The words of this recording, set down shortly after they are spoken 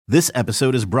This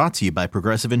episode is brought to you by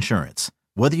Progressive Insurance.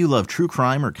 Whether you love true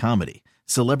crime or comedy,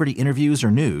 celebrity interviews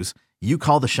or news, you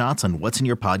call the shots on what's in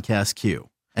your podcast queue.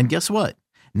 And guess what?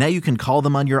 Now you can call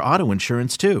them on your auto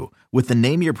insurance too with the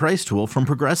Name Your Price tool from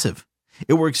Progressive.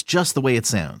 It works just the way it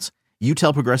sounds. You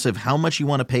tell Progressive how much you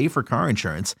want to pay for car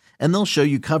insurance, and they'll show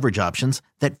you coverage options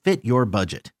that fit your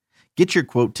budget. Get your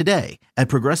quote today at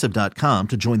Progressive.com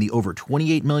to join the over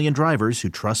 28 million drivers who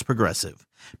trust Progressive.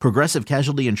 Progressive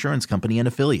Casualty Insurance Company and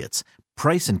Affiliates.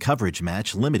 Price and coverage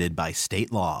match limited by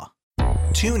state law.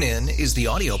 TuneIn is the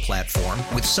audio platform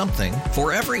with something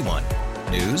for everyone.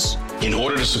 News. In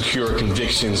order to secure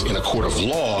convictions in a court of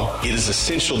law, it is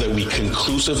essential that we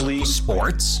conclusively.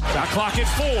 Sports. Shot clock at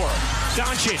 4.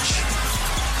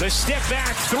 Doncic. The step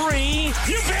back 3.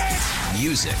 You bet.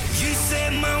 Music. You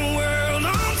set my world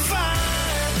on fire.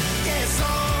 Yes,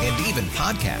 and even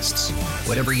podcasts.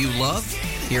 Whatever you love,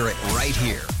 hear it right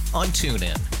here on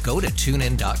TuneIn. Go to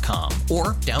TuneIn.com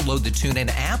or download the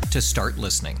TuneIn app to start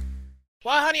listening.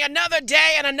 Well, honey, another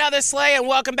day and another sleigh, and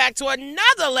welcome back to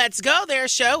another Let's Go There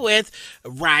show with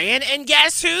Ryan. And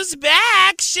guess who's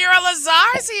back? Shira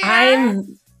Lazar's here.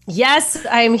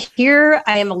 I'm here.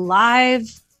 I am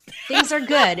alive. Things are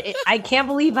good. I can't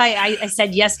believe I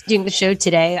said yes to doing the show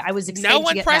today. I was excited. No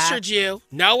one to get pressured back. You.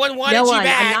 No one wanted you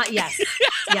back. I'm not. Yes.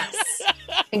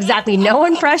 Exactly. No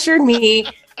one pressured me.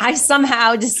 I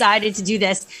somehow decided to do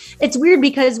this. It's weird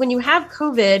because when you have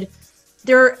COVID,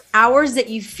 there are hours that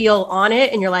you feel on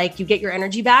it and you're like, you get your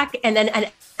energy back. And then an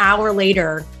hour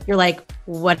later, you're like,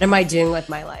 what am I doing with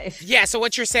my life? Yeah. So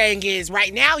what you're saying is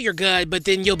right now you're good, but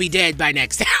then you'll be dead by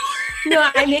next hour.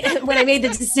 No, when I made the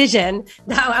decision,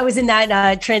 I was in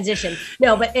that transition.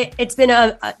 No, but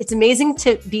it's amazing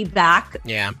to be back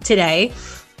today.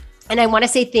 And I want to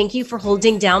say thank you for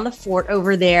holding down the fort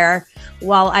over there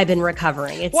while I've been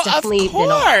recovering. It's definitely of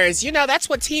course. You know, that's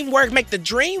what teamwork make the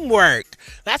dream work.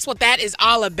 That's what that is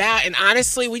all about. And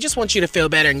honestly, we just want you to feel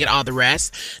better and get all the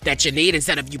rest that you need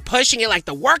instead of you pushing it like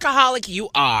the workaholic you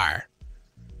are.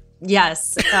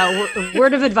 Yes.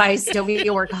 Word of advice, don't be a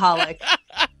workaholic.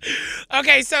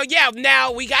 Okay, so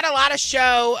now we got a lot of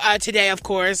show today, of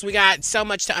course. We got so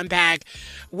much to unpack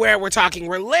where we're talking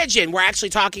religion. We're actually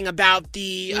talking about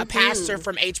the pastor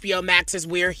from HBO Max's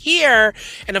We're Here.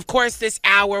 And of course, this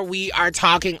hour we are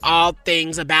talking all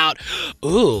things about,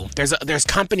 there's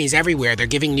companies everywhere. They're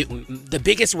giving you the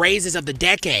biggest raises of the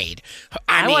decade.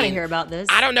 I mean, want to hear about this.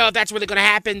 I don't know if that's really going to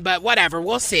happen, but whatever.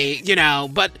 We'll see,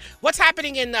 But what's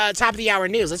happening in top of the hour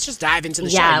news? Let's just dive into the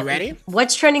show. You ready?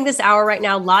 What's trending this hour right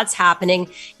now? Lots happening.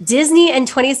 Disney and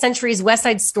 20th Century's West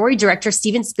Side Story director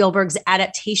Steven Spielberg's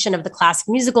adaptation of the classic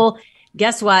musical.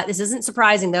 Guess what? This isn't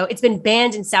surprising, though. It's been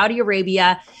banned in Saudi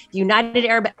Arabia, the United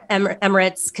Arab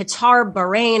Emirates, Qatar,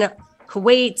 Bahrain,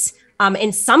 Kuwait.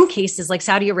 In some cases, like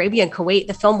Saudi Arabia and Kuwait,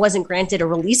 the film wasn't granted a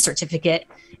release certificate.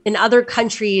 In other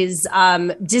countries,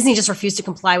 Disney just refused to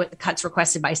comply with the cuts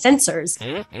requested by censors.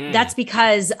 That's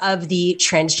because of the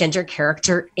transgender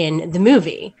character in the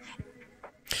movie.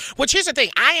 Which, here's the thing.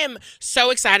 I am so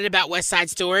excited about West Side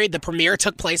Story. The premiere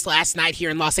took place last night here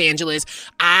in Los Angeles.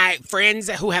 Friends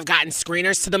who have gotten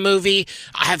screeners to the movie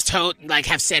have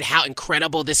said how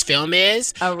incredible this film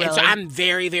is. Oh, really? And so I'm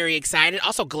very, very excited.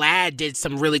 Also, GLAAD did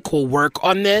some really cool work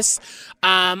on this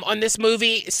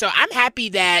movie. So I'm happy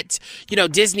that,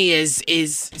 Disney is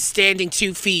standing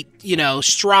 2 feet,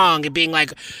 strong and being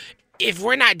like, if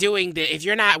we're not doing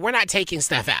we're not taking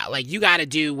stuff out. Like, you got to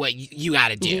do what you got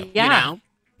to do,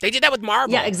 They did that with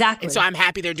Marvel. Yeah, exactly. And so I'm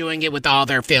happy they're doing it with all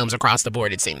their films across the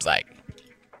board, it seems like.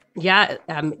 Yeah,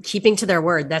 keeping to their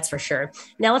word, that's for sure.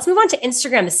 Now let's move on to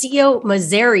Instagram. The CEO,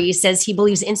 Mosseri, says he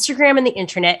believes Instagram and the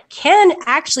internet can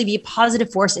actually be a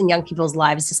positive force in young people's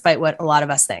lives, despite what a lot of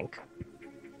us think.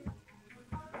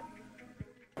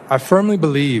 I firmly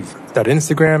believe that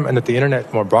Instagram and that the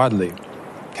internet more broadly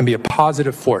can be a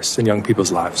positive force in young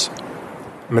people's lives.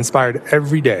 I'm inspired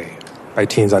every day by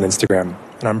teens on Instagram.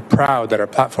 And I'm proud that our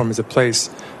platform is a place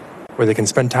where they can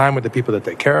spend time with the people that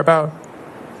they care about,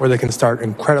 where they can start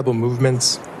incredible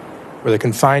movements, where they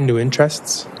can find new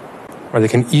interests, where they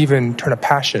can even turn a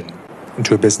passion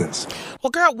into a business. Well,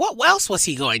 girl, what else was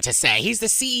he going to say? He's the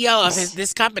CEO of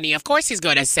this company. Of course he's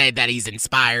going to say that he's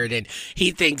inspired and he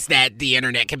thinks that the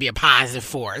internet can be a positive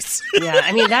force. Yeah,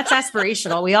 I mean, that's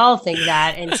aspirational. We all think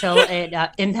that until it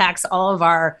impacts all of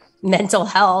our mental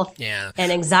health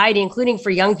and anxiety, including for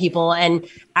young people. And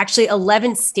actually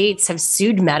 11 states have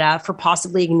sued Meta for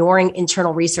possibly ignoring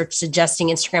internal research suggesting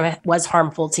Instagram was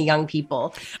harmful to young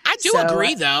people. I do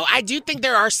agree, though. I do think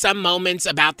there are some moments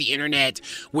about the internet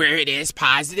where it is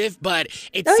positive, but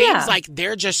it seems like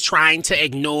they're just trying to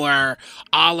ignore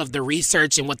all of the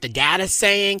research and what the data's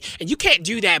saying. And you can't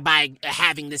do that by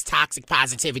having this toxic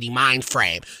positivity mind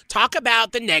frame. Talk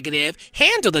about the negative,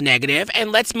 handle the negative,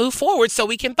 and let's move forward so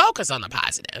we can focus on the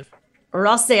positive. Or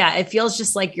I'll say it feels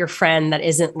just like your friend that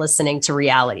isn't listening to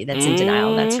reality, that's in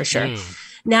denial, that's for sure.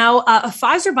 Now, a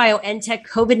Pfizer-BioNTech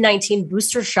COVID-19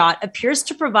 booster shot appears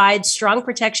to provide strong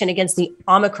protection against the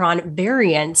Omicron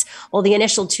variant, while the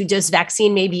initial 2-dose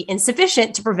vaccine may be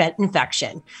insufficient to prevent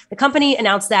infection. The company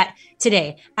announced that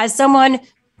today. As someone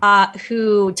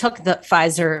who took the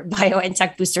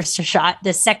Pfizer-BioNTech booster shot,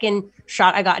 the second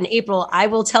shot I got in April, I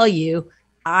will tell you,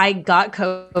 I got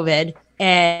COVID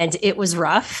and it was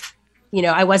rough. You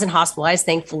know, I wasn't hospitalized,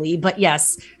 thankfully, but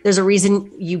yes, there's a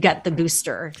reason you get the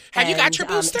booster. Have you got your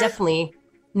booster? Definitely.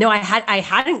 No, I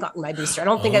hadn't gotten my booster. I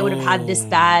don't think I would have had this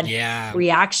bad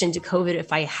reaction to COVID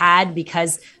if I had,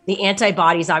 because the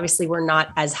antibodies obviously were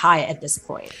not as high at this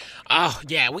point. Oh,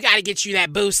 yeah. We got to get you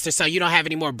that booster so you don't have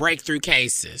any more breakthrough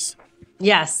cases.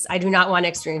 Yes, I do not want to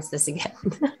experience this again.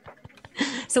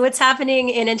 So what's happening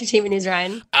in entertainment news,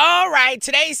 Ryan? All right.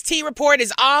 Today's T Report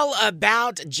is all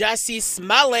about Jussie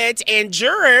Smollett, and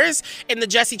jurors in the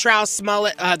Jussie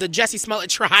Smollett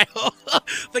trial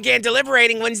began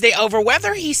deliberating Wednesday over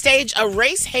whether he staged a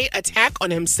race hate attack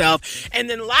on himself and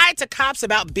then lied to cops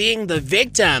about being the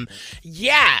victim.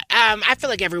 Yeah, I feel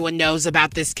like everyone knows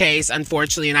about this case,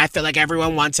 unfortunately, and I feel like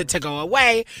everyone wants it to go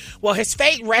away. Well, his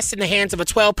fate rests in the hands of a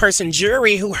 12-person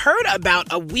jury who heard about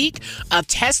a week of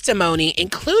testimony,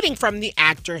 including from the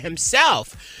actor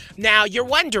himself. Now, you're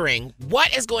wondering,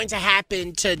 what is going to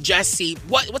happen to Jussie?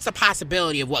 What's the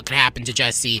possibility of what could happen to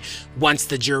Jussie once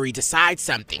the jury decides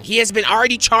something? He has been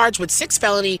already charged with 6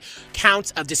 felony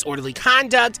counts of disorderly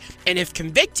conduct, and if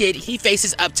convicted, he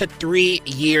faces up to 3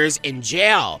 years in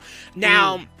jail.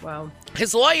 Now,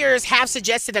 his lawyers have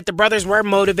suggested that the brothers were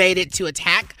motivated to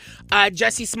attack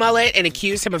Jussie Smollett and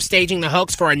accused him of staging the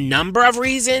hoax for a number of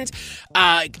reasons,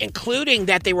 including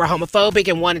that they were homophobic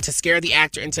and wanted to scare the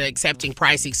actor into accepting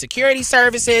pricey security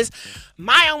services.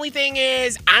 My only thing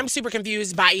is, I'm super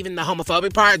confused by even the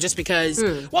homophobic part, just because,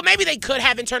 well, maybe they could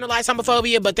have internalized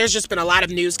homophobia, but there's just been a lot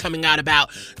of news coming out about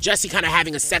Jussie kind of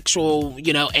having a sexual,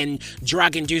 and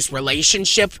drug-induced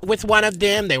relationship with one of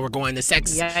them. They were going to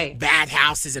sex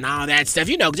bathhouses and all that stuff.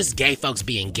 Just gay folks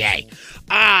being gay.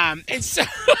 And so...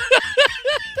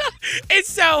 And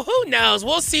so, who knows?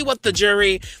 We'll see what the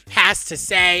jury has to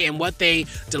say and what they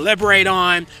deliberate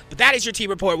on. But that is your T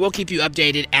Report. We'll keep you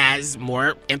updated as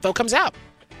more info comes out.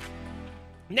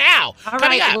 Now,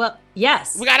 coming up. Well,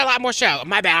 yes. We got a lot more show.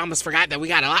 My bad, I almost forgot that we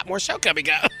got a lot more show coming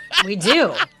up. We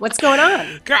do. What's going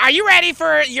on? Girl, are you ready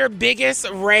for your biggest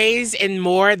raise in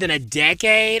more than a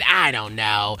decade? I don't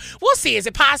know. We'll see. Is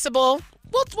it possible?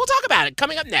 We'll talk about it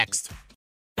coming up next.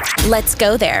 Let's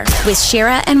go there with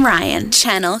Shira and Ryan,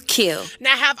 Channel Q.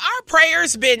 Now, have our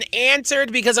prayers been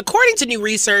answered? Because according to new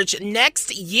research,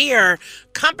 next year,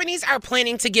 companies are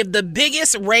planning to give the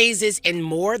biggest raises in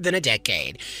more than a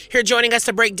decade. Here joining us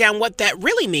to break down what that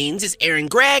really means is Aaron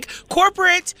Gregg,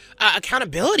 corporate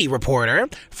accountability reporter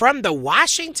from the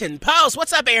Washington Post.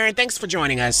 What's up, Aaron? Thanks for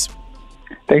joining us.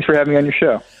 Thanks for having me on your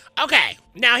show. Okay,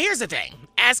 now here's the thing.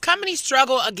 As companies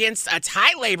struggle against a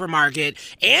tight labor market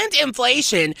and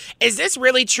inflation, is this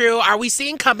really true? Are we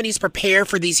seeing companies prepare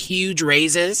for these huge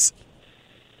raises?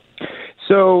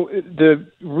 So the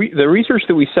research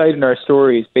that we cite in our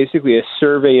story is basically a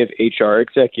survey of HR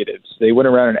executives. They went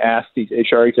around and asked these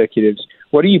HR executives,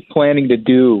 what are you planning to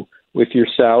do with your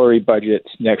salary budgets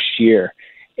next year?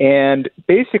 And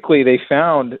basically they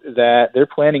found that they're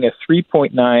planning a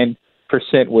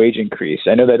 3.9% wage increase.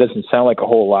 I know that doesn't sound like a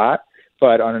whole lot,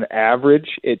 but on an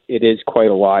average, it is quite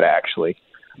a lot, actually.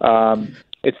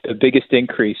 It's the biggest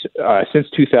increase since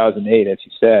 2008, as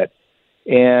you said.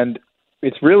 And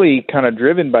it's really kind of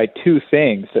driven by two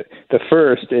things. The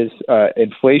first is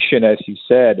inflation, as you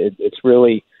said. It's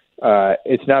really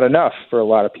it's not enough for a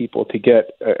lot of people to get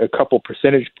a couple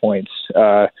percentage points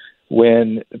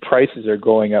when prices are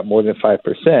going up more than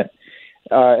 5%.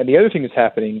 And the other thing that's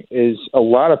happening is a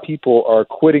lot of people are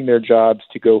quitting their jobs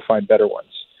to go find better ones.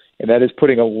 And that is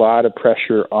putting a lot of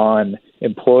pressure on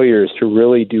employers to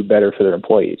really do better for their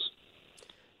employees.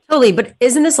 Totally. But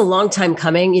isn't this a long time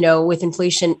coming, with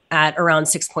inflation at around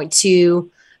 6.2,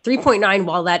 3.9,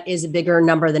 while that is a bigger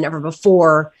number than ever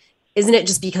before, isn't it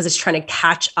just because it's trying to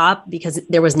catch up because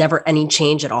there was never any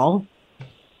change at all?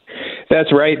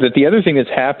 That's right. But the other thing that's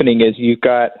happening is you've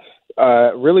got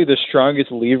really the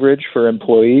strongest leverage for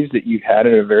employees that you've had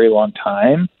in a very long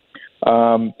time.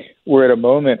 We're at a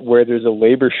moment where there's a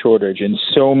labor shortage in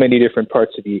so many different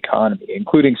parts of the economy,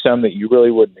 including some that you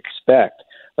really wouldn't expect,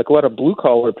 like a lot of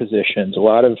blue-collar positions, a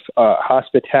lot of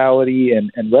hospitality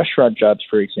and restaurant jobs,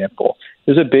 for example.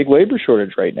 There's a big labor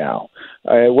shortage right now.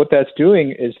 What that's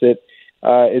doing is that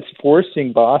it's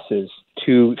forcing bosses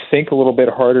to think a little bit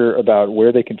harder about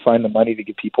where they can find the money to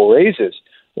give people raises,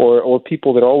 or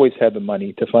people that always have the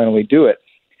money to finally do it.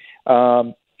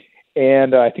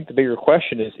 And I think the bigger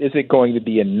question is it going to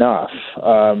be enough?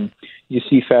 You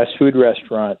see fast food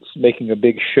restaurants making a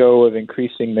big show of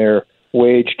increasing their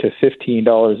wage to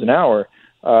 $15 an hour,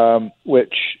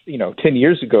 which, 10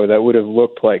 years ago, that would have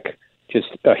looked like just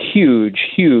a huge,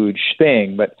 huge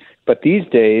thing. But these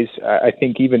days, I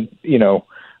think even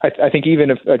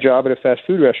if a job at a fast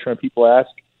food restaurant, people ask,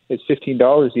 is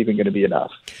 $15 even going to be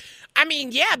enough? I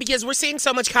mean, yeah, because we're seeing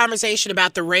so much conversation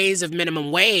about the raise of minimum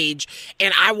wage,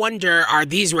 and I wonder, are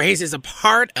these raises a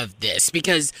part of this?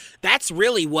 Because that's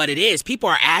really what it is. People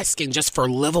are asking just for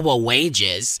livable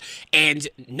wages, and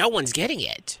no one's getting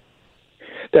it.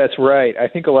 That's right. I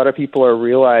think a lot of people are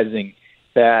realizing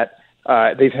that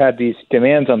they've had these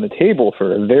demands on the table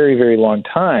for a very, very long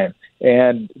time,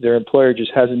 and their employer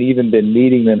just hasn't even been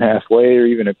meeting them halfway or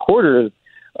even a quarter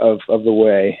of the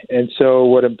way. And so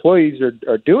what employees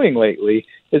are doing lately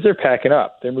is they're packing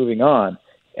up, they're moving on.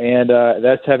 And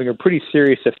that's having a pretty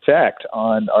serious effect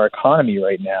on our economy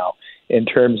right now in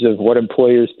terms of what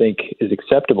employers think is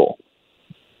acceptable.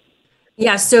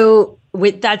 Yeah. So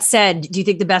with that said, do you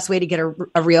think the best way to get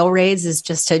a real raise is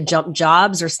just to jump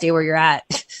jobs or stay where you're at?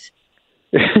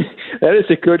 That is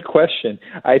a good question.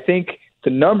 I think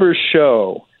the numbers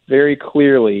show very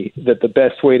clearly that the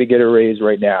best way to get a raise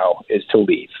right now is to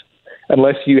leave,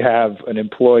 unless you have an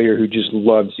employer who just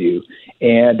loves you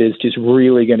and is just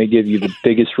really going to give you the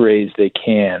biggest raise they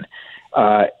can.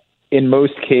 In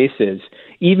most cases,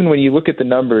 even when you look at the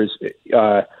numbers,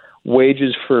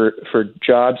 wages for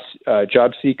job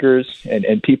seekers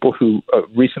and people who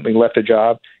recently left a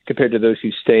job compared to those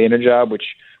who stay in a job, which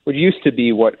used to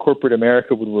be what corporate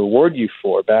America would reward you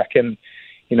for back in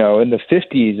the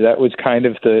 50s, that was kind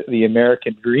of the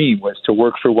American dream, was to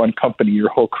work for one company your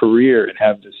whole career and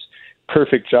have this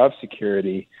perfect job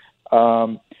security.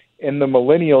 In the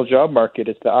millennial job market,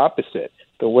 it's the opposite.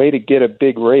 The way to get a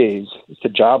big raise is to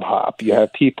job hop. You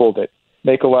have people that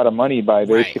make a lot of money by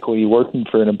basically working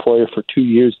for an employer for 2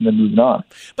 years and then moving on.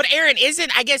 But Aaron,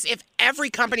 I guess if every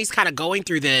company's kind of going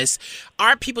through this,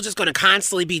 aren't people just going to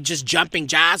constantly be just jumping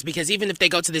jobs? Because even if they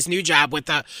go to this new job with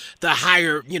the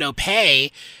higher,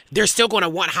 pay, they're still going to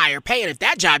want higher pay. And if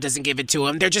that job doesn't give it to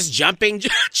them, they're just jumping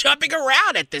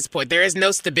around at this point. There is no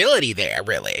stability there,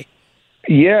 really.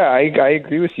 Yeah, I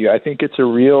agree with you. I think it's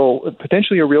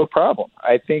potentially a real problem.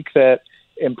 I think that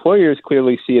employers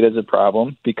clearly see it as a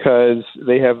problem because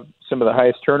they have some of the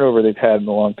highest turnover they've had in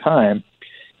a long time.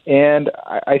 And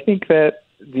I think that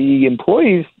the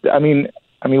employees, I mean,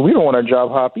 we don't want to job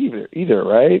hop either,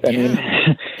 right? Yeah. I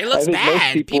mean, it looks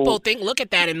bad. People look at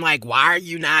that and like, why are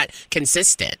you not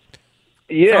consistent?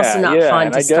 Yeah, it's also not fun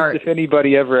and to I guess start. if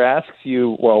anybody ever asks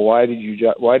you, well, why did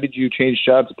you change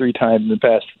jobs 3 times in the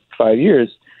past 5 years?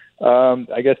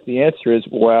 I guess the answer is,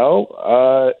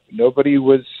 nobody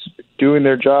was doing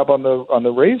their job on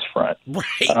the raise front. Right.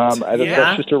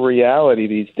 That's just a reality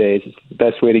these days. It's the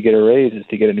best way to get a raise is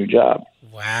to get a new job.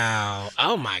 Wow.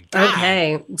 Oh, my God.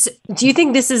 Okay. So do you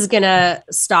think this is going to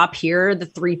stop here, the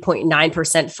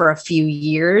 3.9% for a few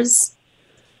years?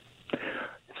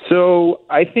 So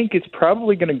I think it's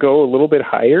probably going to go a little bit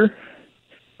higher.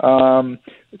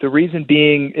 The reason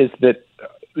being is that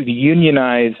the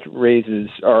unionized raises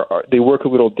they work a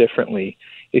little differently.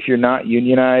 If you're not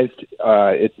unionized,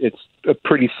 it's a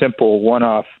pretty simple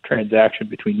one-off transaction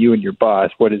between you and your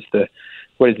boss. What is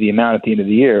the amount at the end of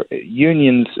the year?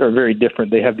 Unions are very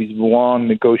different. They have these long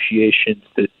negotiations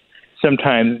that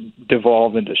sometimes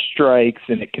devolve into strikes,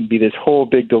 and it can be this whole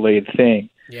big delayed thing.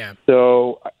 Yeah.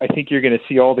 So I think you're going to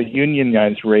see all the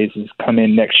unionized raises come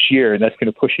in next year, and that's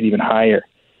going to push it even higher.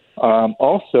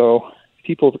 Also,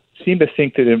 people seem to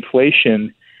think that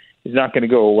inflation is not going to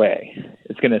go away.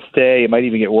 It's going to stay. It might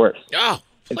even get worse. Oh,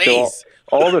 please. And so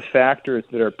all the factors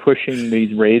that are pushing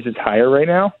these raises higher right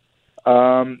now,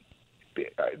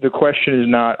 the question is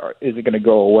not, is it going to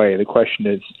go away? The question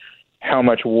is, how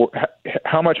much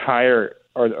higher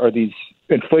are these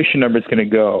inflation numbers going to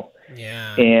go?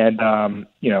 Yeah. And,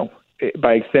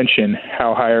 by extension,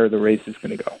 how high are the raises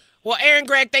going to go? Well, Aaron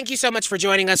Gregg, thank you so much for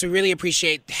joining us. We really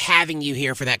appreciate having you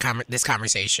here for this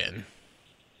conversation.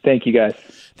 Thank you, guys.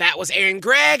 That was Aaron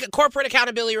Gregg, corporate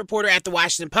accountability reporter at the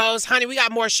Washington Post. Honey, we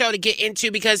got more show to get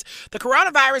into because the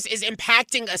coronavirus is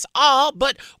impacting us all,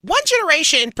 but one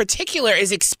generation in particular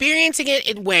is experiencing it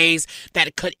in ways that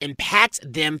it could impact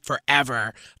them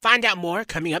forever. Find out more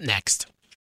coming up next.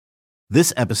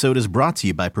 This episode is brought to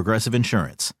you by Progressive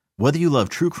Insurance. Whether you love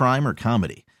true crime or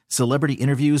comedy, celebrity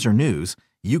interviews or news,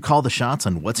 you call the shots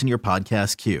on what's in your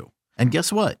podcast queue. And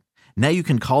guess what? Now you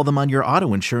can call them on your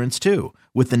auto insurance too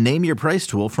with the Name Your Price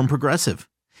tool from Progressive.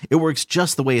 It works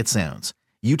just the way it sounds.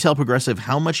 You tell Progressive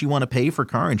how much you want to pay for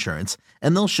car insurance,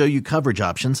 and they'll show you coverage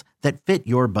options that fit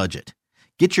your budget.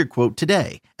 Get your quote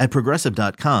today at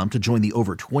Progressive.com to join the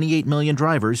over 28 million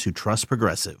drivers who trust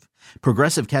Progressive.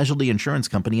 Progressive Casualty Insurance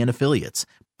Company and Affiliates.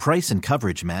 Price and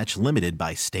coverage match limited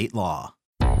by state law.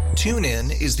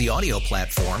 TuneIn is the audio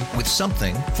platform with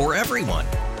something for everyone.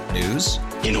 News.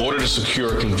 In order to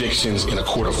secure convictions in a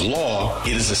court of law,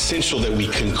 it is essential that we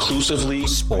conclusively.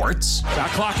 Sports. Got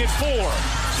clock at 4.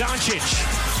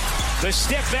 Doncic. The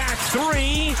step back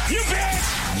 3. You bet.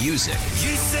 Music.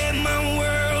 You set my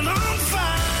world on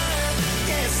fire.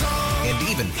 Yes, and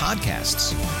even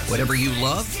podcasts. Whatever you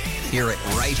love, hear it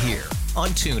right here on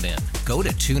TuneIn. Go to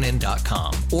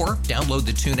TuneIn.com or download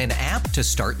the TuneIn app to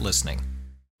start listening.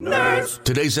 Nerds.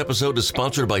 Today's episode is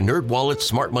sponsored by NerdWallet's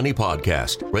Smart Money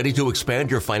Podcast. Ready to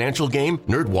expand your financial game?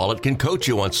 NerdWallet can coach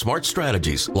you on smart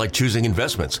strategies like choosing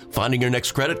investments, finding your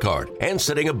next credit card, and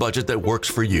setting a budget that works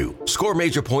for you. Score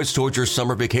major points towards your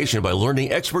summer vacation by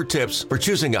learning expert tips for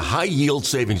choosing a high-yield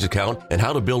savings account and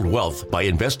how to build wealth by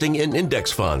investing in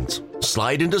index funds.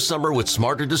 Slide into summer with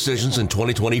smarter decisions in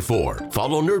 2024.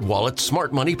 Follow NerdWallet's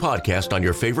Smart Money Podcast on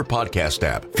your favorite podcast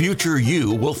app. Future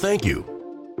you will thank you.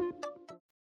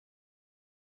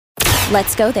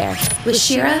 Let's go there with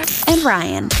Shira and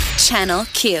Ryan, Channel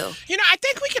Q. You know, I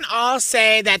think we can all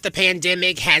say that the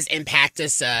pandemic has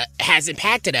impacted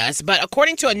us, but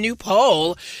according to a new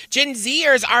poll, Gen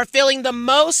Zers are feeling the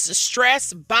most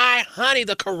stressed by,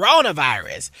 the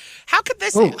coronavirus. How could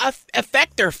this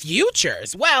affect their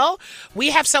futures? Well, we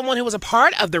have someone who was a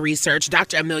part of the research,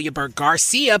 Dr. Amelia Burke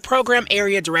Garcia, Program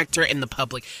Area Director in the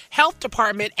Public Health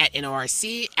Department at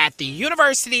NORC at the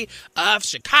University of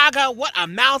Chicago. What a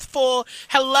mouthful.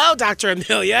 Hello, Dr.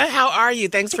 Amelia. How are you?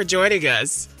 Thanks for joining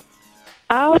us.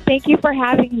 Oh, thank you for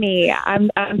having me.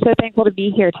 I'm so thankful to be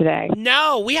here today.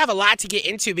 No, we have a lot to get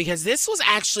into because this was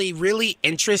actually really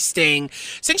interesting.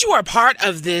 Since you were a part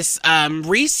of this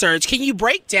research, can you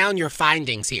break down your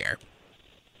findings here?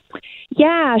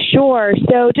 Yeah, sure.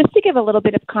 So just to give a little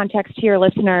bit of context to your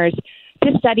listeners,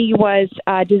 this study was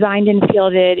designed and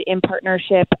fielded in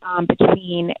partnership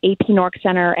between AP NORC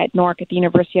Center at NORC at the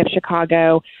University of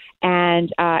Chicago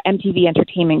and MTV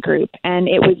Entertainment Group. And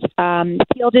it was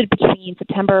fielded between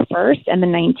September 1st and the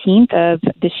 19th of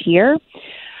this year.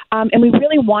 And we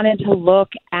really wanted to look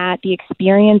at the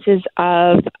experiences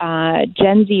of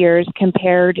Gen Zers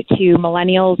compared to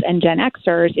millennials and Gen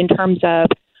Xers in terms of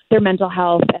their mental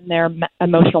health and their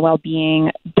emotional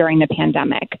well-being during the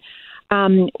pandemic.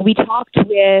 We talked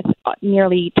with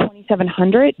nearly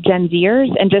 2,700 Gen Zers,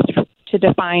 and just to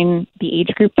define the age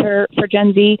group for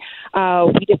Gen Z,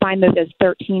 we define those as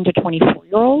 13 to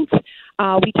 24-year-olds.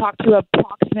 We talked to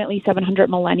approximately 700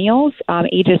 millennials,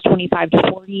 ages 25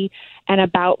 to 40, and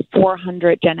about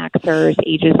 400 Gen Xers,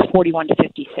 ages 41 to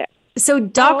 56. So,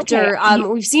 Doctor,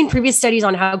 we've seen previous studies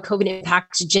on how COVID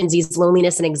impacts Gen Z's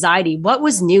loneliness and anxiety. What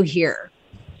was new here?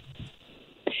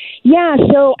 Yeah,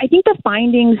 so I think the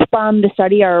findings from the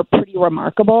study are pretty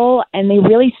remarkable, and they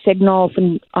really signal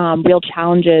some real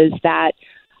challenges that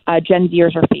Gen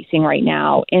Zers are facing right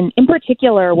now. And in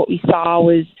particular, what we saw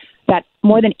was that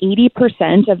more than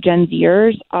 80% of Gen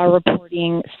Zers are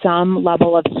reporting some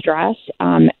level of stress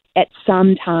at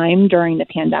some time during the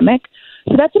pandemic.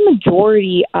 So that's a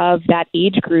majority of that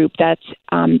age group that's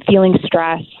feeling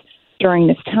stress during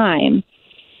this time.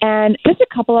 And just a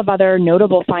couple of other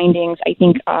notable findings I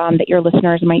think that your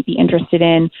listeners might be interested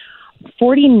in.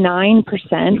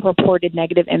 49% reported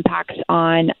negative impacts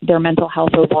on their mental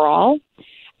health overall,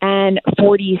 and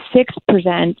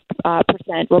 46%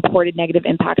 reported negative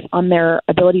impacts on their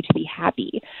ability to be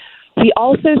happy. We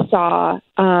also saw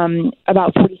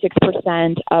about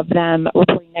 46% of them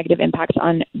reporting negative impacts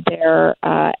on their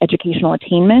educational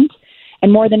attainment,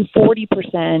 and more than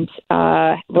 40%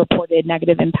 reported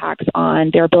negative impacts on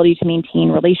their ability to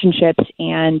maintain relationships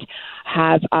and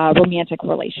have romantic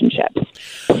relationships.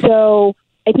 So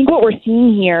I think what we're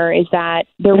seeing here is that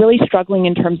they're really struggling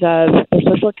in terms of their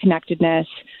social connectedness,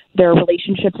 their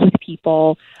relationships with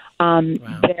people,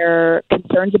 their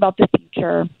concerns about the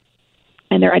future,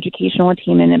 and their educational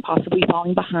attainment and possibly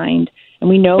falling behind. And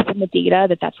we know from the data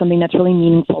that that's something that's really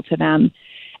meaningful to them.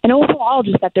 and overall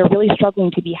just that they're really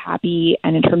struggling to be happy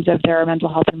and in terms of their mental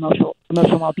health and emotional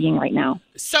well-being right now.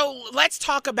 So let's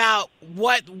talk about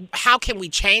how can we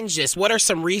change this? What are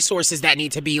some resources that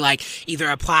need to be like either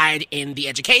applied in the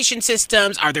education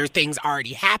systems? Are there things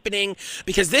already happening?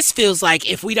 Because this feels like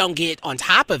if we don't get on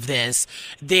top of this,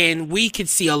 then we could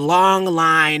see a long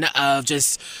line of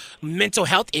just mental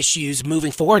health issues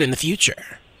moving forward in the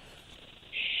future.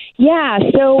 Yeah,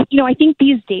 so, I think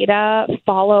these data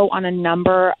follow on a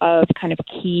number of kind of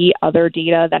key other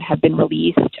data that have been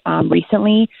released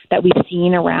recently that we've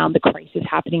seen around the crisis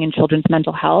happening in children's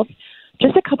mental health.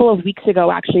 Just a couple of weeks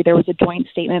ago, actually, there was a joint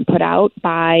statement put out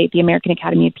by the American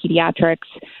Academy of Pediatrics,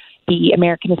 the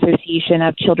American Association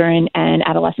of Children and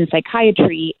Adolescent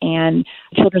Psychiatry, and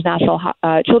Children's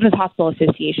Hospital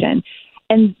Association.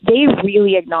 And they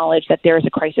really acknowledge that there is a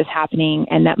crisis happening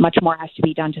and that much more has to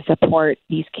be done to support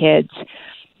these kids.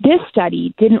 This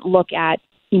study didn't look at,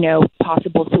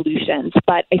 possible solutions,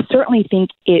 but I certainly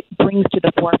think it brings to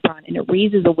the forefront and it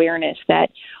raises awareness that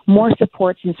more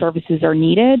supports and services are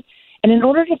needed. And in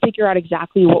order to figure out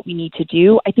exactly what we need to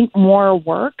do, I think more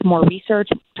work, more research,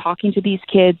 talking to these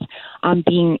kids,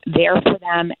 being there for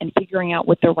them and figuring out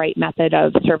what the right method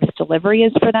of service delivery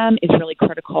is for them is really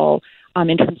critical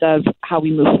in terms of how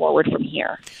we move forward from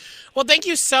here. Well, thank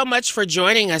you so much for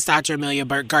joining us, Dr. Amelia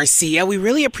Burke Garcia. We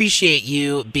really appreciate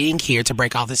you being here to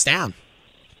break all this down.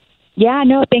 Yeah,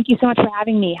 no, thank you so much for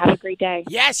having me. Have a great day.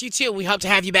 Yes, you too. We hope to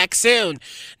have you back soon.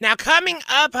 Now, coming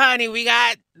up, honey, we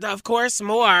got, of course,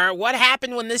 more. What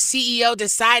happened when this CEO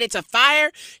decided to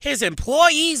fire his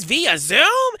employees via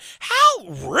Zoom? How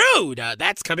rude.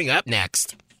 That's coming up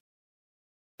next.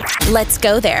 Let's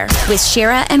go there with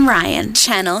Shira and Ryan,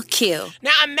 Channel Q.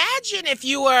 Now, imagine if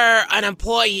you were an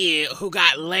employee who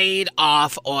got laid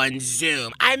off on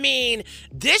Zoom. I mean,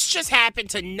 this just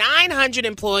happened to 900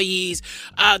 employees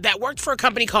that worked for a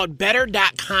company called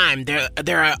Better.com.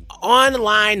 They're an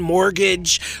online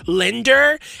mortgage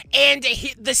lender, and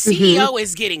the CEO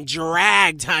is getting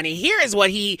dragged, honey. Here is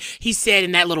what he said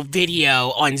in that little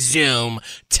video on Zoom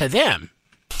to them.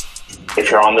 If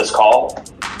you're on this call,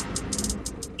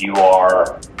 you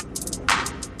are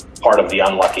part of the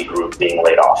unlucky group being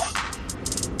laid off.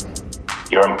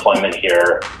 Your employment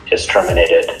here is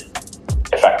terminated,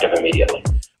 effective immediately.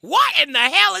 What in the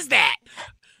hell is that?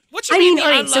 What you mean the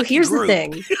unlucky so here's group? The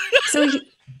thing.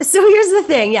 So here's the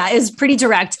thing. Yeah, it's pretty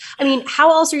direct. I mean, how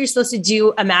else are you supposed to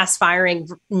do a mass firing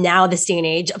now, this day and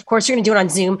age? Of course, you're going to do it on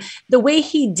Zoom. The way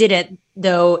he did it,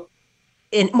 though,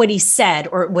 in what he said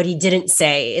or what he didn't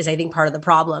say is, I think, part of the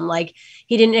problem. Like,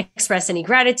 he didn't express any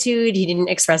gratitude. He didn't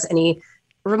express any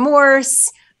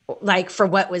remorse, like, for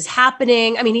what was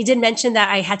happening. I mean, he did mention that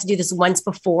I had to do this once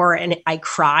before and I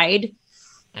cried.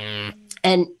 And,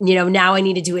 now I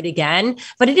need to do it again.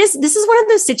 But this is one of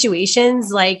those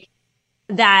situations like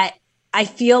that. I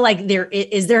feel like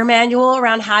is there a manual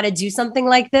around how to do something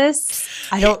like this?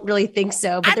 I don't really think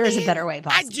so, but there is a better way.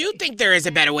 Possibly. I do think there is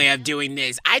a better way of doing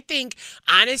this. I think,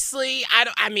 honestly, I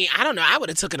don't know. I would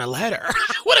have taken a letter.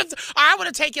 I would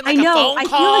have taken like a phone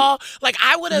call.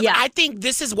 I would have. Yeah. I think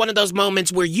this is one of those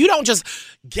moments where you don't just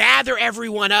gather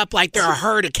everyone up like they're a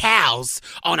herd of cows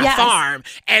on a farm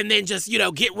and then just,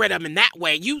 get rid of them in that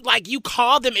way. You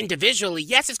call them individually.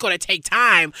 Yes, it's going to take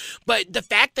time, but the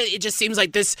fact that it just seems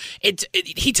like this,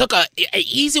 he took a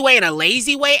easy way and a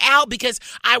lazy way out, because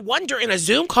I wonder in a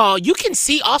Zoom call, you can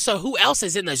see also who else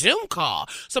is in the Zoom call.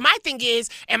 So my thing is,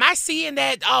 am I seeing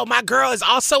that, my girl is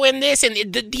also in this, and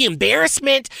the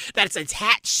embarrassment that's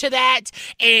attached to that,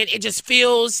 and it just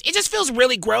feels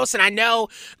really gross. And I know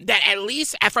that at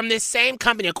least from this same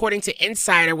company, according to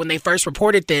Insider, when they first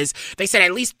reported this, they said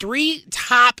at least 3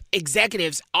 top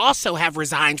executives also have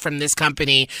resigned from this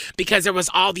company because there was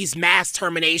all these mass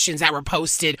terminations that were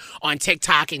posted on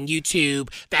TikTok and YouTube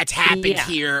that's happened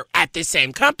here at this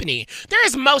same company. There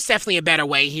is most definitely a better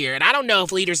way here. And I don't know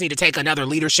if leaders need to take another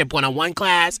leadership 101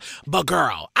 class, but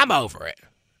girl, I'm over it.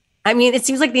 I mean, it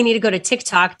seems like they need to go to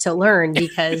TikTok to learn,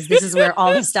 because this is where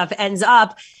all this stuff ends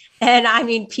up. And I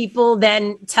mean, people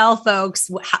then tell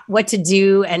folks what to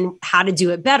do and how to do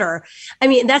it better. I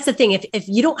mean, that's the thing. If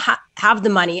you don't have the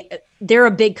money, they're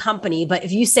a big company. But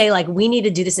if you say, like, we need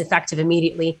to do this effective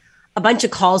immediately, a bunch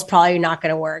of calls probably not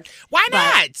going to work. Why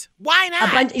not? Why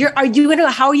not?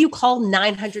 How are you call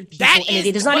 900 people in a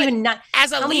day? There's not even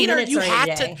as a leader, you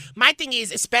have to. My thing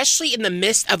is, especially in the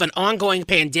midst of an ongoing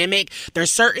pandemic,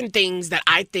 there's certain things that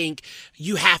I think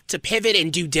you have to pivot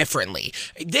and do differently.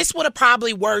 This would have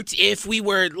probably worked if we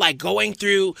were like going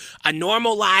through a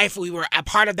normal life. We were a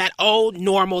part of that old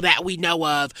normal that we know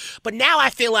of. But now I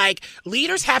feel like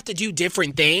leaders have to do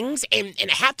different things and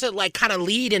have to like kind of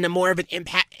lead in a more of an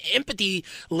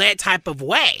empathy-led type of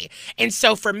way. And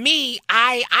so for me,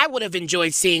 I would have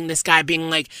enjoyed seeing this guy being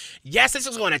like, yes, this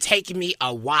is going to take me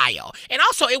a while. And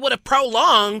also, it would have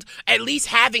prolonged at least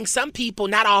having some people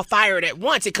not all fired at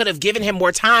once. It could have given him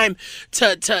more time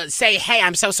to say, hey,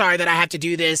 I'm so sorry that I have to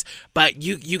do this, but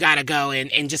you got to go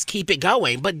and just keep it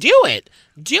going. But do it.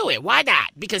 Do it. Why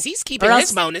not? Because he's keeping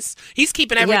his bonus. He's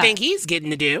keeping everything he's getting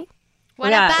to do. What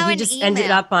about he an just email?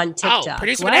 ended up on TikTok. Oh,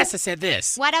 producer Vanessa said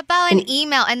this. What about an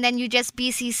email and then you just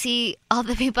BCC all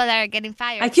the people that are getting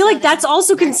fired? I feel like that's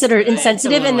also considered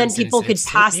insensitive, and then people could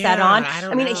pass that on.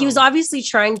 I mean, he was obviously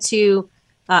trying to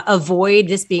avoid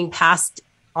this being passed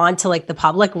on to like the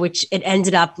public, which it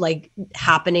ended up like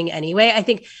happening anyway. I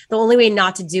think the only way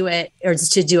not to do it or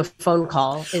just to do a phone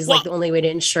call is like the only way to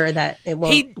ensure that it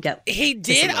won't get. He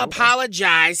did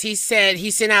apologize. He said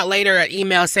he sent out later an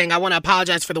email saying, I want to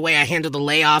apologize for the way I handled the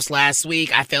layoffs last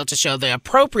week. I failed to show the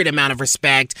appropriate amount of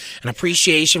respect and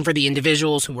appreciation for the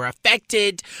individuals who were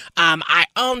affected. I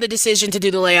own the decision to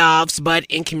do the layoffs, but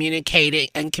in communicating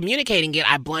it,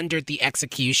 I blundered the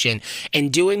execution.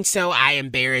 In doing so, I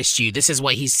embarrassed you. This is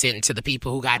what he sent to the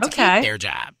people who got to keep their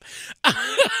job.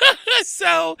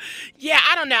 So, yeah,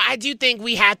 I don't know. I do think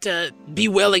we have to be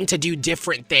willing to do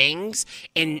different things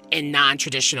in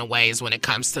non-traditional ways when it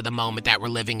comes to the moment that we're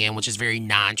living in, which is very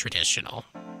non-traditional.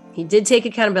 He did take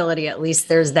accountability. At least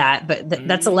there's that. But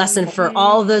that's a lesson for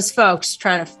all those folks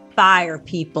trying to fire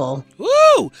people.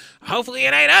 Woo! Hopefully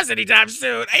it ain't us anytime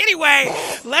soon. Anyway,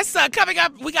 let's coming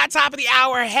up, we got top of the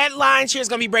hour headlines. Shira's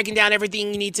gonna be breaking down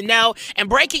everything you need to know. And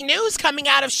breaking news coming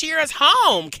out of Shira's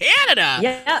home, Canada.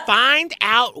 Yeah. Find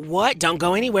out what. Don't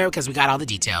go anywhere because we got all the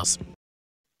details.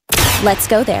 Let's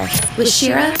go there with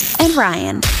Shira and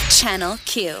Ryan. Channel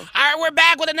Q. All right, we're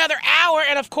back with another hour,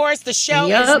 and of course, the show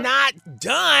is not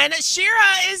done.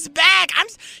 Shira is back. I'm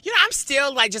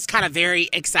still like just kind of very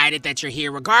excited that you're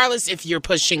here, regardless if you're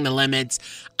pushing the limits.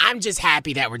 I'm just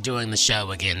happy that we're doing the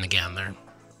show again together.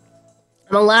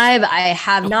 I'm alive. I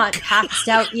have not passed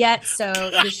out yet, so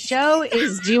the show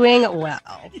is doing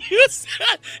well. You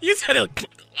said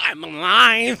I'm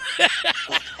alive.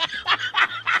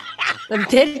 A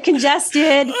bit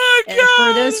congested.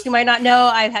 For those who might not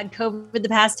know, I've had COVID the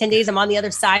past 10 days. I'm on the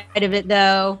other side of it,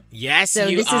 though. Yes, so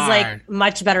this is like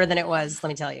much better than it was, let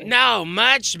me tell you. No,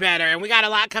 much better. And we got a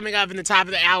lot coming up in the top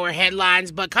of the hour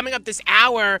headlines. But coming up this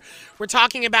hour, we're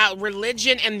talking about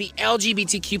religion and the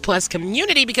LGBTQ plus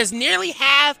community, because nearly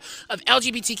half of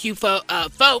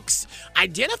LGBTQ folks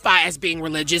identify as being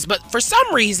religious, but for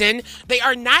some reason, they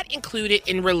are not included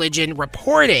in religion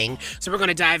reporting. So we're going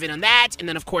to dive in on that. And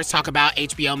then, of course, talk about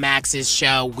HBO Max's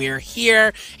show, We're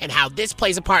Here, and how this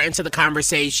plays a part into the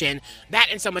conversation. That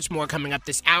and so much more coming up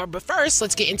this hour. But first,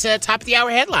 let's get into top of the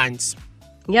hour headlines.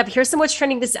 Yep, here's some what's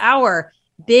trending this hour.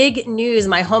 Big news.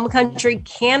 My home country,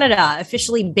 Canada,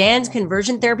 officially banned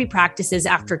conversion therapy practices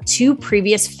after 2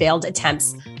 previous failed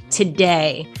attempts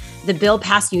today. The bill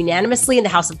passed unanimously in the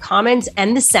House of Commons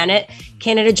and the Senate.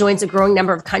 Canada joins a growing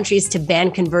number of countries to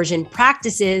ban conversion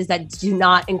practices that do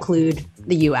not include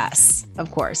the U.S.,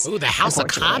 of course. Ooh, the House of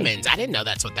Commons. I didn't know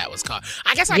that's what that was called.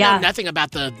 I guess I know nothing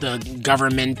about the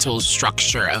governmental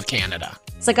structure of Canada.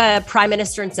 It's like a prime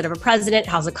minister instead of a president.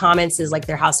 House of Commons is like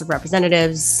their House of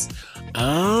Representatives.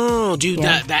 Oh, dude,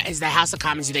 that is the House of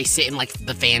Commons. Do they sit in like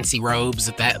the fancy robes,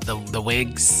 the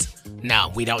wigs?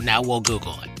 No, we don't know. We'll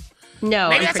Google it. No,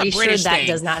 maybe I'm that's pretty a British sure that thing.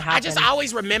 does not happen. I just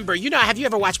always remember, have you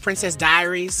ever watched Princess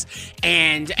Diaries?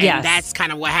 And yes. That's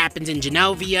kind of what happens in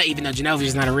Genovia, even though Genovia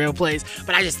is not a real place.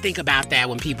 But I just think about that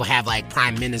when people have like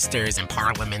prime ministers and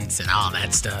parliaments and all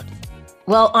that stuff.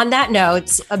 Well, on that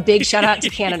note, a big shout out to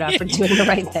Canada for doing the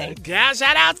right thing. Yeah,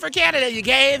 shout out for Canada. You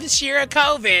gave Shira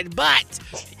COVID, but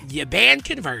you banned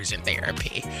conversion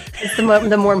therapy. It's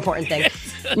the more important thing.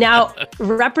 Now,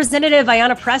 Representative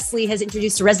Ayanna Pressley has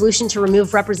introduced a resolution to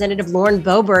remove Representative Lauren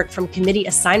Boebert from committee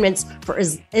assignments for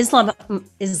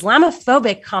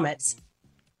Islamophobic comments.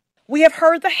 We have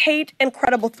heard the hate and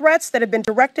credible threats that have been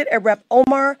directed at Rep.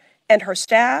 Omar and her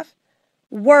staff.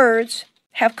 Words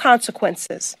have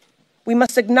consequences. We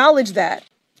must acknowledge that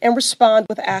and respond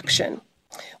with action.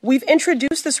 We've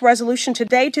introduced this resolution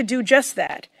today to do just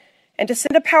that, and to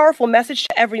send a powerful message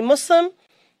to every Muslim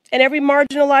and every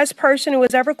marginalized person who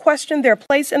has ever questioned their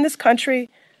place in this country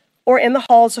or in the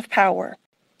halls of power.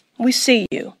 We see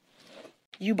you.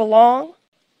 You belong,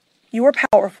 you are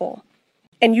powerful,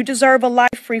 and you deserve a life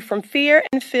free from fear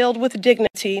and filled with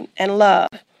dignity and love.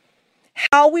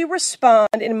 How we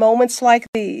respond in moments like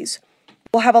these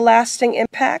will have a lasting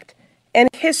impact, and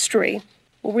history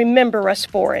will remember us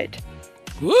for it.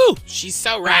 Woo, she's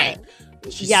so right.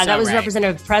 Yeah, that was right.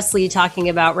 Representative Presley talking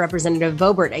about Representative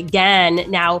Boebert again.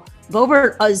 Now,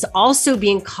 Boebert is also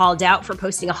being called out for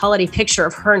posting a holiday picture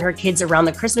of her and her kids around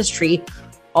the Christmas tree,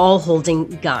 all holding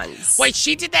guns. Wait,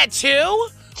 she did that too?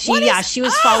 She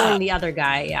was following the other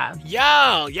guy,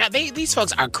 These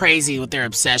folks are crazy with their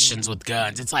obsessions with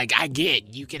guns. It's like, I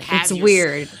get, you can have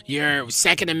your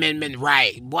Second Amendment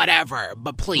right, whatever,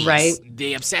 but please,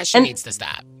 the obsession needs to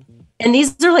stop. And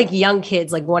these are like young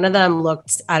kids. Like one of them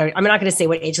looked, I'm not going to say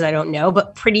what age because I don't know,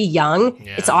 but pretty young.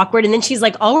 Yeah. It's awkward. And then she's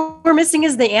like, all we're missing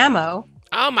is the ammo.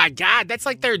 Oh my God, that's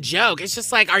like their joke. It's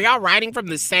just like, are y'all writing from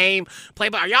the same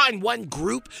playbook? Are y'all in one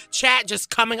group chat just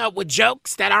coming up with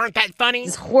jokes that aren't that funny?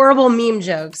 These horrible meme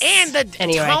jokes. And the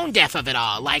tone deaf of it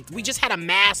all. Like, we just had a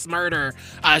mass murder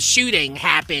shooting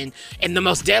happen, and the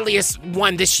most deadliest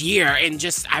one this year, and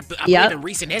just, I believe in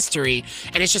recent history.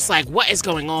 And it's just like, what is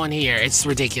going on here? It's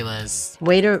ridiculous.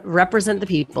 Way to represent the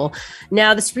people.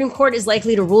 Now, the Supreme Court is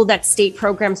likely to rule that state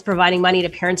programs providing money to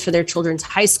parents for their children's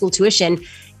high school tuition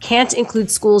can't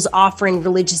include schools offering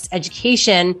religious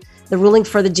education. The ruling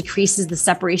further decreases the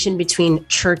separation between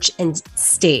church and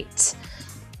state.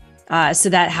 So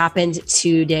that happened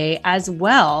today as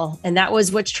well. And that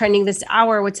was what's trending this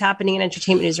hour. What's happening in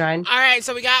entertainment news, Ryan? All right,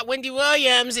 so we got Wendy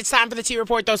Williams. It's time for the T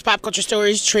Report, those pop culture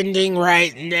stories trending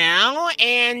right now.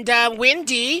 And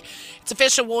Wendy, it's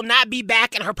official, will not be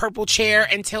back in her purple chair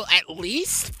until at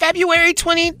least February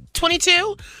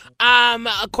 2022.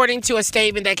 According to a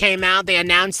statement that came out, they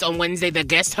announced on Wednesday the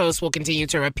guest host will continue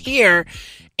to appear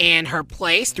in her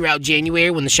place throughout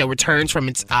January when the show returns from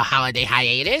its holiday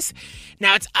hiatus.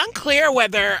 Now, it's unclear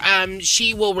whether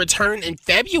she will return in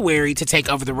February to take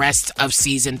over the rest of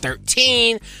season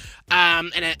 13.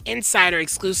 And an insider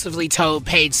exclusively told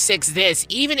Page Six this: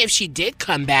 even if she did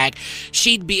come back,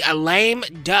 she'd be a lame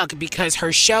duck because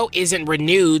her show isn't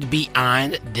renewed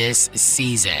beyond this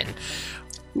season.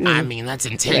 I mean, that's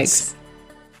intense.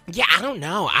 Yeah, I don't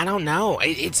know.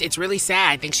 It's really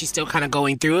sad. I think she's still kind of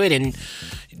going through it, and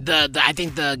I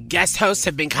think the guest hosts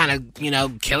have been kind of,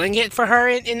 killing it for her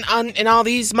in all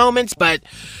these moments, but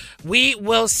we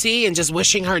will see, and just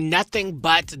wishing her nothing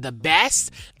but the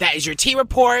best. That is your T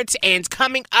Report. And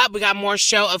coming up, we got more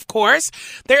show, of course.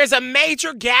 There is a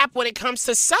major gap when it comes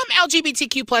to some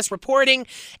LGBTQ plus reporting,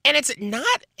 and it's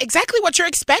not exactly what you're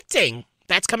expecting.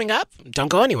 That's coming up. Don't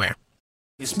go anywhere.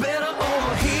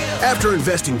 After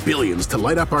investing billions to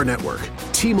light up our network,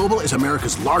 T-Mobile is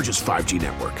America's largest 5G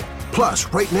network. Plus,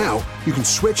 right now, you can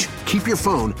switch, keep your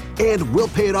phone, and we'll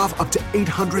pay it off up to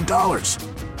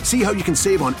 $800. See how you can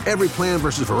save on every plan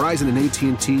versus Verizon and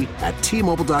AT&T at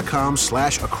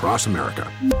T-Mobile.com/across America.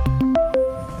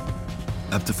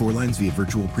 Up to 4 lines via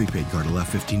virtual prepaid card. Allow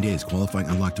 15 days. Qualifying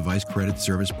unlocked device credit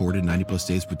service ported 90+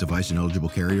 states with device and eligible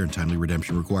carrier and timely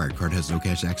redemption required. Card has no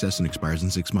cash access and expires in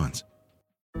 6 months.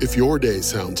 If your day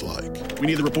sounds like, we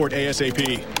need the report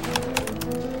ASAP,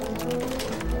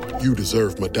 you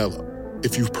deserve Modelo.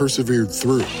 If you've persevered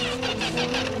through,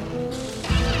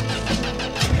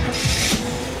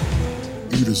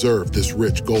 you deserve this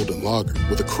rich golden lager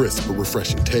with a crisp but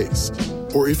refreshing taste.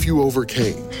 Or if you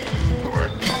overcame, 2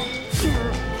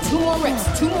 more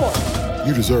reps, 2 more.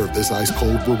 You deserve this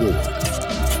ice-cold reward.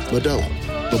 Modelo,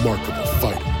 the Remarkable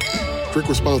Fighter. Drink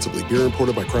responsibly. Beer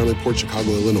imported by Crown Imports, Chicago,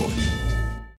 Illinois.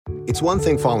 It's one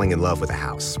thing falling in love with a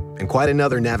house, and quite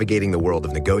another navigating the world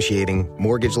of negotiating,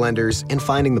 mortgage lenders, and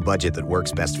finding the budget that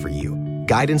works best for you.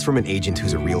 Guidance from an agent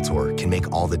who's a Realtor can make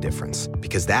all the difference,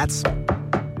 because that's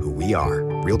who we are.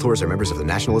 Realtors are members of the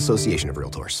National Association of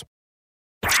Realtors.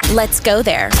 Let's go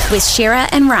there with Shira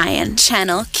and Ryan,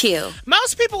 Channel Q.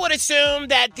 Most people would assume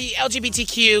that the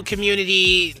LGBTQ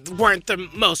community weren't the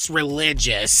most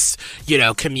religious,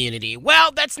 community.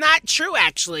 Well, that's not true,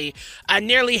 actually.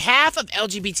 Nearly half of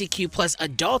LGBTQ plus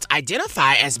adults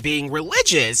identify as being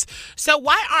religious. So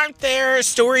why aren't there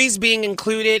stories being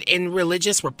included in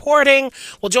religious reporting?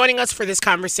 Well, joining us for this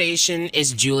conversation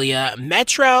is Julia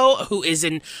Metro, who is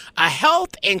a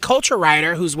health and culture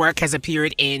writer whose work has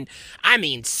appeared in,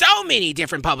 so many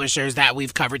different publishers that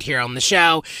we've covered here on the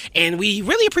show. And we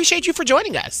really appreciate you for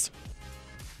joining us.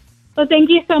 Well, thank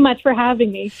you so much for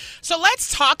having me. So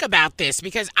let's talk about this,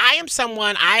 because I am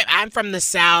someone, I'm from the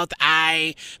South.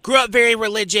 I grew up very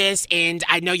religious, and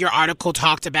I know your article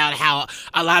talked about how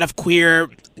a lot of queer,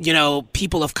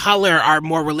 people of color are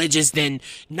more religious than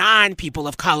non-people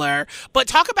of color. But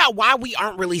talk about why we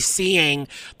aren't really seeing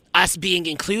us being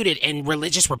included in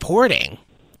religious reporting.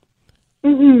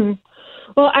 Mm-hmm.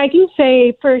 Well, I can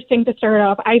say first thing to start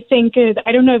off, I think,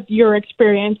 I don't know if your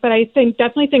experience, but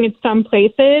definitely think in some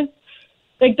places,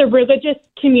 like the religious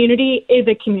community is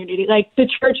a community. Like the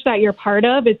church that you're part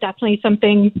of is definitely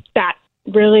something that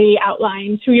really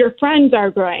outlines who your friends are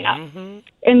growing up.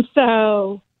 And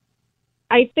so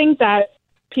I think that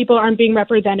people aren't being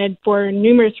represented for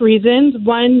numerous reasons.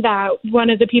 One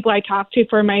of the people I talked to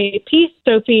for my piece,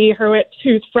 Sophie Hurwitz,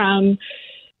 who's from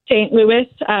St. Louis,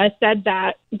 said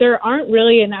that there aren't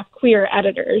really enough queer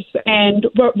editors. And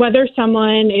whether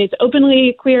someone is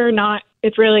openly queer or not,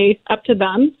 it's really up to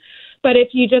them. But if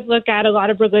you just look at a lot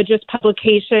of religious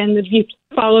publications, if you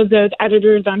follow those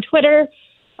editors on Twitter,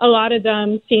 a lot of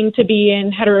them seem to be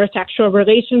in heterosexual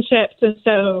relationships. And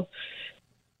so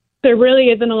there really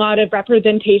isn't a lot of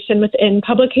representation within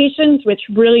publications, which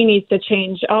really needs to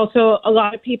change. Also, a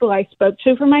lot of people I spoke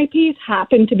to for my piece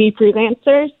happen to be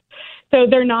freelancers. So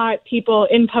they're not people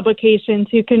in publications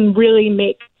who can really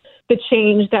make the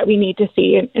change that we need to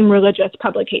see in religious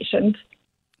publications.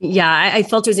 Yeah, I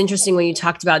felt it was interesting when you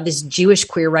talked about this Jewish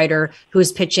queer writer who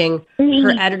was pitching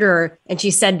her editor, and she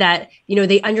said that,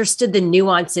 they understood the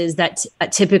nuances that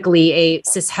typically a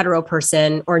cis hetero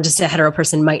person or just a hetero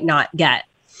person might not get.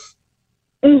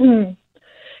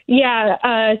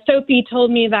 Yeah, Sophie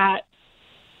told me that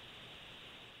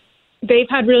they've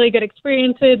had really good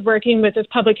experiences working with this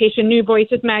publication, New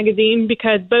Voices magazine,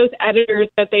 because both editors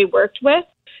that they worked with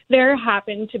there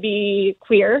happened to be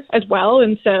queer as well.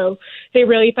 And so they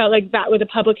really felt like that was a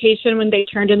publication when they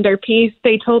turned in their piece.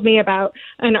 They told me about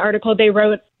an article they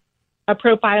wrote, a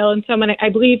profile, and someone, I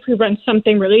believe, who runs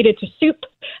something related to soup.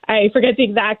 I forget the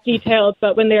exact details,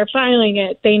 but when they were filing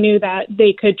it, they knew that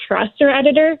they could trust their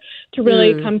editor to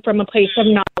really come from a place of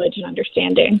knowledge and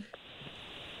understanding.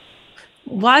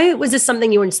 Why was this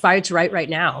something you were inspired to write right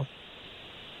now?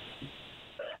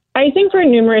 I think for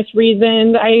numerous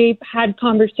reasons. I had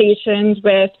conversations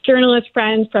with journalist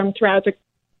friends from throughout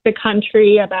the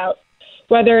country about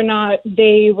whether or not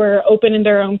they were open in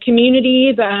their own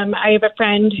communities. I have a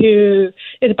friend who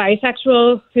is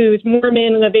bisexual, who's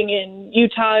Mormon, living in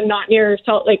Utah, not near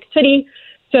Salt Lake City.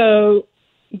 So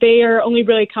they are only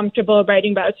really comfortable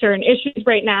writing about certain issues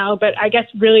right now. But I guess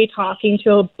really talking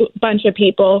to a bunch of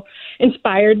people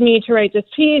inspired me to write this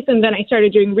piece. And then I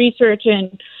started doing research,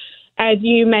 and as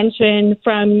you mentioned,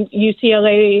 from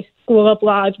UCLA School of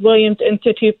Law's Williams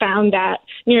Institute found that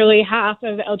nearly half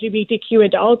of LGBTQ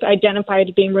adults identified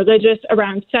as being religious.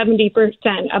 Around 70%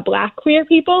 of Black queer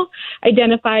people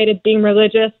identified as being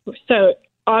religious. So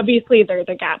obviously there's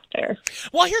a gap there.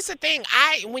 Well, here's the thing.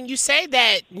 When you say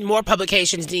that more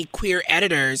publications need queer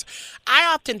editors,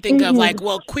 I often think of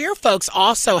queer folks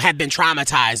also have been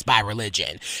traumatized by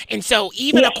religion. And so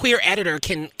even a queer editor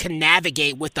can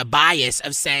navigate with the bias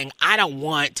of saying, I don't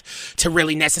want to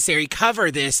really necessarily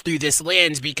cover this through this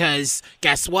lens because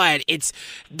guess what?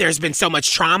 There's been so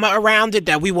much trauma around it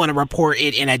that we want to report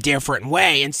it in a different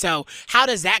way. And so how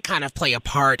does that kind of play a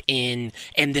part in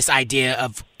this idea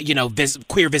of,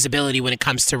 queer visibility when it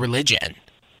comes to religion?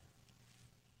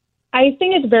 I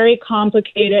think it's very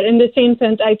complicated. In the same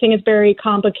sense, I think it's very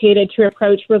complicated to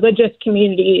approach religious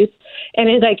communities. And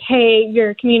it's like, hey,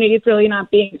 your community is really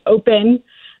not being open.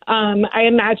 I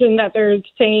imagine that they're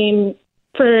saying,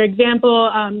 for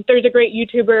example, there's a great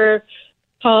YouTuber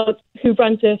who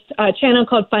runs this channel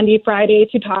called Fundy Fridays,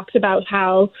 who talks about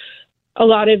how a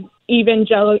lot of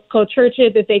evangelical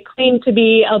churches, if they claim to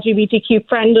be LGBTQ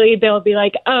friendly, they'll be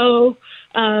like,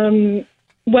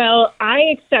 well, I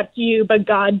accept you, but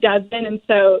God doesn't. And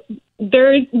so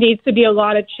there needs to be a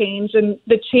lot of change, and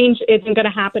the change isn't going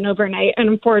to happen overnight. And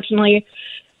unfortunately,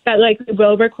 that likely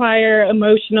will require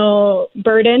emotional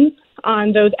burden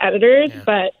on those editors.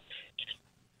 But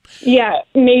yeah,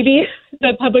 maybe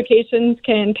the publications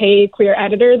can pay queer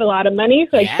editors a lot of money,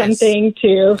 something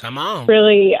to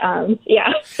really,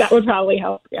 that would probably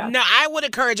help. Yeah. No, I would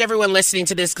encourage everyone listening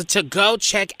to this to go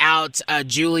check out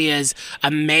Julia's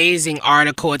amazing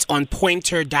article. It's on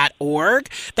poynter.org.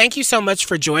 Thank you so much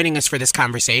for joining us for this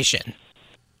conversation.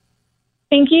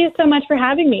 Thank you so much for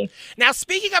having me. Now,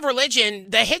 speaking of religion,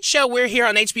 the hit show We're Here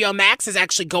on HBO Max is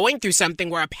actually going through something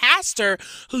where a pastor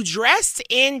who dressed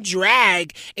in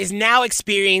drag is now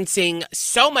experiencing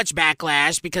so much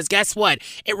backlash because guess what?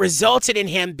 It resulted in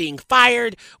him being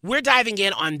fired. We're diving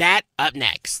in on that up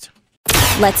next.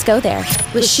 Let's go there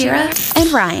with Shira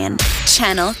and Ryan,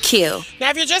 Channel Q. Now,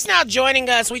 if you're just now joining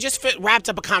us, we just wrapped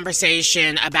up a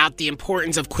conversation about the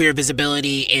importance of queer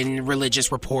visibility in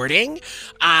religious reporting.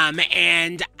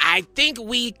 And I think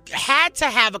we had to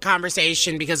have a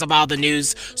conversation because of all the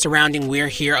news surrounding We're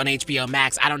Here on HBO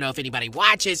Max. I don't know if anybody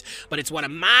watches, but it's one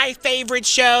of my favorite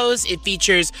shows. It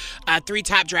features 3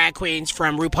 top drag queens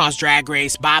from RuPaul's Drag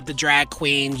Race, Bob the Drag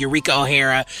Queen, Eureka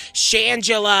O'Hara,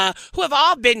 Shangela, who have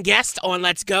all been guests on on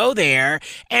Let's Go There.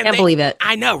 And Can't believe it.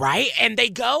 I know, right? And they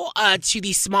go to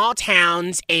these small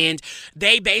towns, and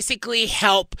they basically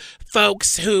help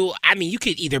folks who, I mean, you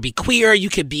could either be queer, you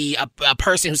could be a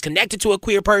person who's connected to a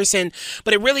queer person,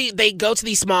 but they go to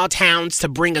these small towns to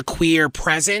bring a queer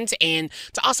presence and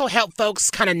to also help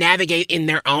folks kind of navigate in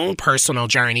their own personal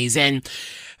journeys. And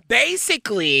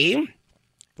basically,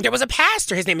 there was a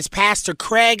pastor. His name is Pastor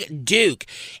Craig Duke.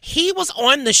 He was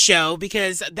on the show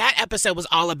because that episode was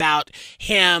all about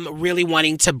him really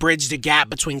wanting to bridge the gap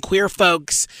between queer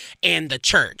folks and the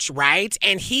church, right?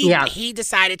 And he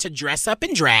decided to dress up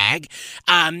in drag,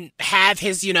 have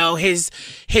his,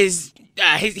 he's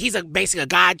basically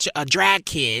a drag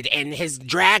kid, and his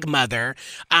drag mother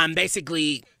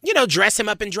basically, dress him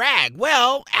up in drag.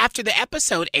 Well, after the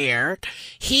episode aired,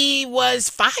 he was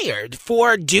fired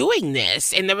for doing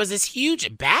this. And there was this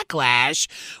huge backlash,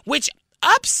 which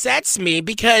upsets me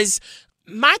because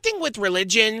my thing with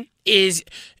religion is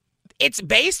it's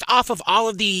based off of all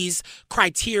of these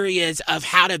criterias of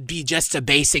how to be just a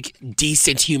basic,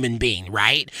 decent human being,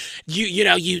 right?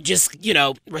 You just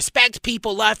respect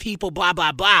people, love people, blah,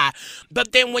 blah, blah.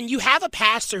 But then when you have a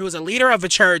pastor who's a leader of a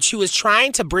church who is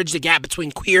trying to bridge the gap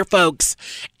between queer folks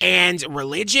and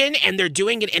religion, and they're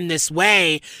doing it in this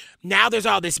way, now there's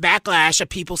all this backlash of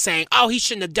people saying, oh, he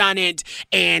shouldn't have done it,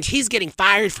 and he's getting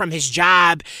fired from his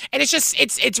job. And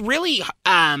it's really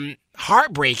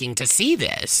heartbreaking to see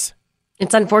this.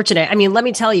 It's unfortunate. I mean, let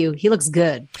me tell you, he looks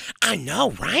good. I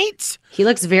know, right? He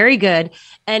looks very good.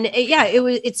 And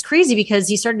it's crazy because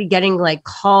he started getting like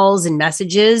calls and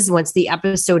messages once the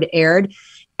episode aired.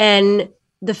 And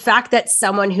the fact that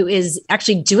someone who is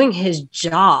actually doing his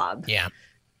job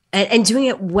and doing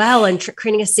it well and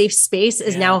creating a safe space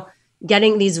is now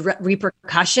getting these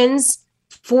repercussions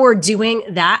for doing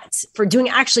that, for doing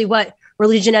actually what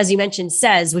religion, as you mentioned,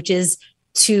 says, which is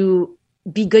to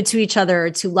be good to each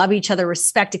other, to love each other,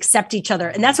 respect, accept each other.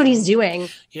 And that's what he's doing.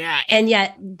 Yeah. And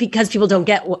yet, because people don't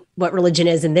get what religion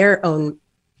is in their own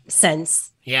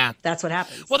sense, that's what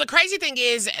happens. Well, the crazy thing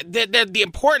is the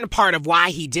important part of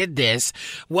why he did this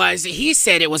was he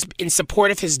said it was in support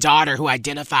of his daughter who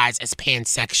identifies as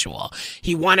pansexual.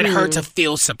 He wanted her to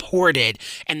feel supported.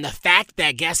 And the fact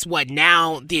that, guess what,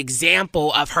 now the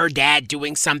example of her dad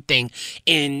doing something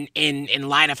in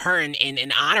light of her and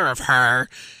in honor of her,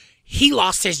 he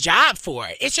lost his job for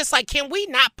it. It's just like, can we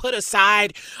not put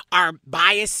aside our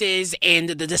biases and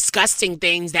the disgusting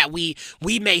things that we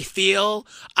may feel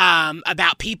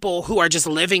about people who are just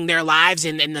living their lives,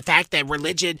 and the fact that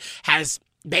religion has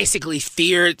basically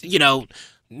feared,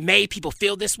 made people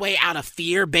feel this way out of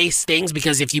fear-based things,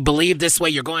 because if you believe this way,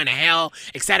 you're going to hell,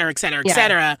 et cetera, et cetera, et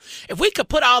cetera. If we could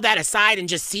put all that aside and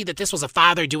just see that this was a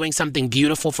father doing something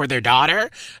beautiful for their daughter,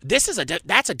 that's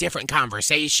a different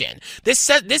conversation. This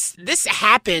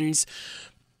happens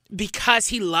because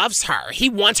he loves her. He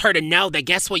wants her to know that,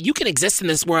 guess what, you can exist in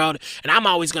this world and I'm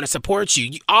always going to support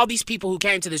you. All these people who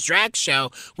came to this drag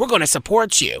show, we're going to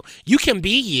support you. You can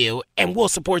be you and we'll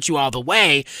support you all the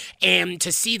way. And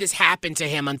to see this happen to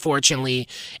him, unfortunately,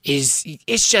 it's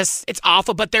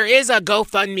awful. But there is a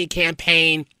GoFundMe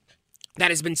campaign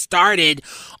that has been started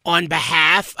on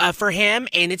behalf for him,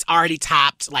 and it's already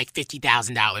topped like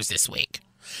 $50,000 this week.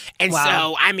 And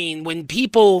so, I mean, when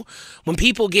people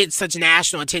get such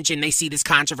national attention, they see this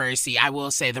controversy, I will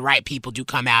say the right people do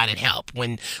come out and help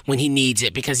when he needs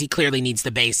it, because he clearly needs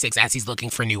the basics as he's looking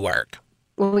for new work.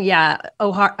 Well, yeah,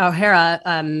 O'Hara,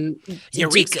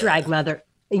 Eureka, drag mother,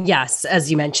 yes,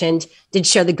 as you mentioned, did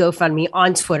share the GoFundMe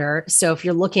on Twitter. So if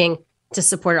you're looking to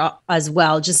support as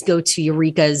well, just go to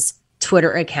Eureka's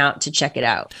Twitter account to check it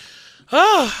out.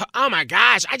 Oh my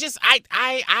gosh.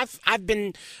 I've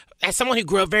been, as someone who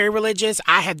grew up very religious,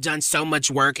 I have done so much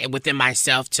work within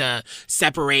myself to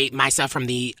separate myself from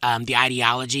the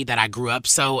ideology that I grew up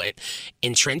so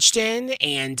entrenched in.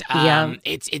 And I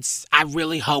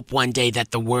really hope one day that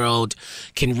the world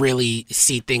can really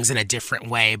see things in a different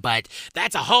way. But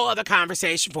that's a whole other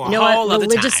conversation for a whole other time.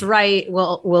 Religious right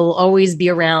will always be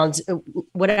around,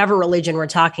 whatever religion we're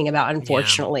talking about,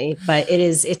 unfortunately. But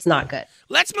it's not good.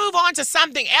 Let's move on to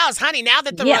something else, honey. Now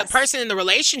that the person in the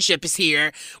relationship is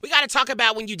here, we got to talk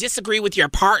about when you disagree with your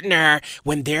partner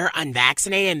when they're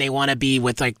unvaccinated and they want to be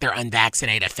with like their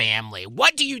unvaccinated family.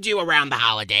 What do you do around the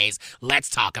holidays? Let's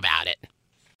talk about it.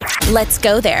 Let's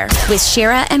go there with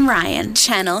Shira and Ryan,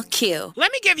 Channel Q.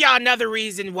 Let me give y'all another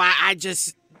reason why I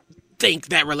just think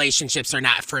that relationships are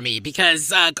not for me,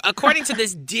 because according to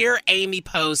this Dear Amy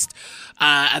post,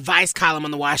 advice column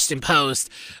on the Washington Post,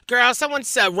 girl, someone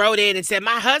wrote in and said,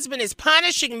 my husband is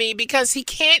punishing me because he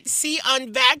can't see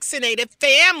unvaccinated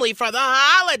family for the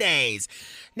holidays.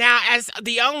 Now, as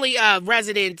the only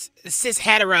resident cis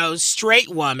hetero straight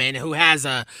woman who has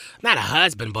not a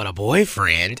husband but a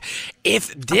boyfriend,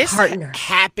 if this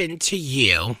happened to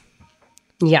you,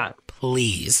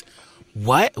 please,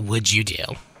 what would you do?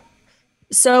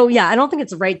 So, I don't think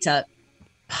it's right to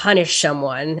punish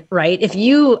someone, right? If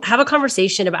you have a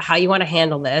conversation about how you want to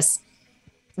handle this,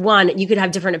 one, you could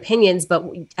have different opinions, but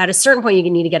at a certain point, you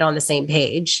need to get on the same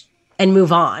page and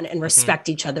move on and respect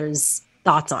each other's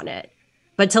thoughts on it.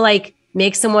 But to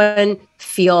make someone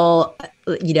feel,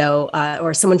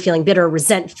 or someone feeling bitter,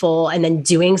 resentful, and then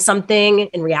doing something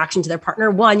in reaction to their partner,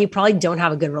 one, you probably don't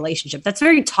have a good relationship. That's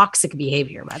very toxic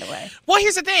behavior, by the way. Well,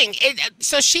 here's the thing.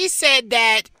 So she said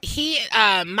that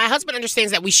my husband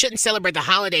understands that we shouldn't celebrate the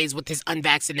holidays with his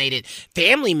unvaccinated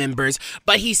family members,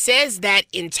 but he says that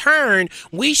in turn,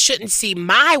 we shouldn't see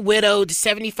my widowed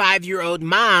 75-year-old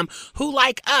mom, who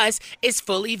like us is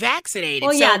fully vaccinated.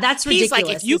 Well, so that's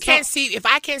ridiculous. He's like, if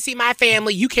I can't see my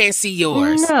family, you can't see yours.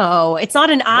 No, it's not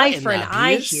an eye for an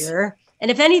eye here.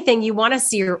 And if anything, you want to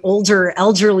see your older,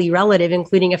 elderly relative,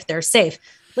 including if they're safe.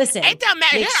 Listen. It doesn't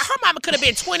matter. Her mama could have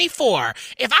been 24.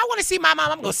 If I want to see my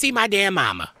mama, I'm going to see my damn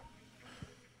mama.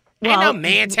 Ain't no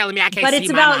man telling me I can't see my mama. But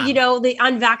it's about, the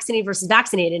unvaccinated versus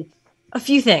vaccinated. A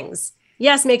few things.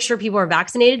 Yes, make sure people are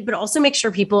vaccinated, but also make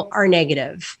sure people are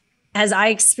negative. As I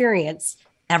experienced,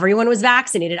 everyone was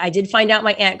vaccinated. I did find out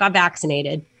my aunt got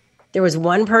vaccinated. There was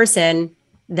one person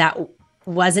that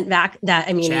wasn't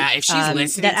if she's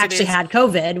listening that actually had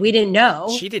COVID. We didn't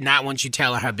know. She did not want you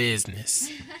telling her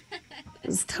business.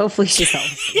 Hopefully she's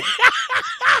healthy.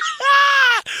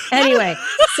 Anyway,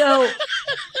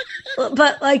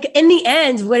 but in the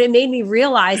end, what it made me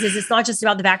realize is it's not just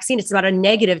about the vaccine, it's about a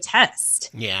negative test.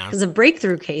 Yeah. Because of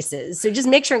breakthrough cases. So just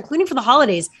make sure, including for the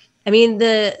holidays. I mean,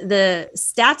 the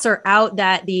stats are out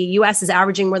that the U.S. is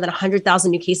averaging more than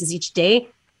 100,000 new cases each day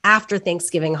after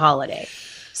Thanksgiving holiday.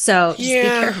 So just be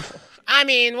careful. I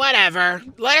mean, whatever.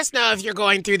 Let us know if you're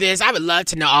going through this. I would love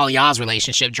to know all y'all's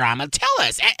relationship drama. Tell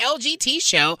us at LGT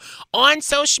Show on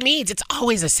social media. It's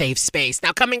always a safe space.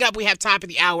 Now, coming up, we have top of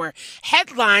the hour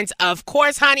headlines, of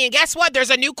course, honey. And guess what? There's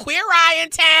a new Queer Eye in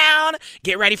town.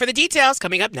 Get ready for the details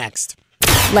coming up next.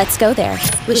 Let's go there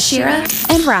with Shira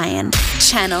and Ryan.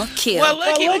 Channel Q. Well,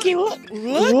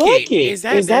 looky. Is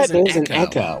that there's an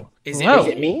echo? Is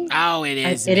it me? Oh, it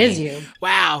is. It is you.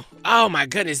 Wow. Oh my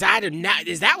goodness.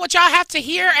 Is that what y'all have to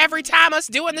hear every time us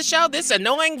doing the show? This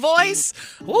annoying voice?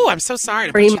 Ooh, I'm so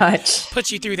sorry to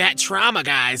put you through that trauma,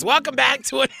 guys. Welcome back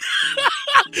to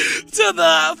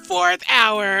the fourth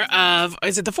hour of.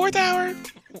 Is it the fourth hour?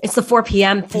 It's the 4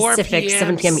 p.m. Pacific,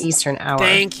 7 p.m. Eastern hour.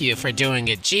 Thank you for doing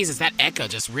it. Jesus, that echo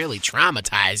just really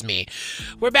traumatized me.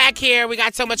 We're back here. We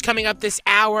got so much coming up this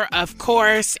hour, of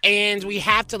course, and we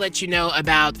have to let you know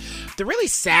about the really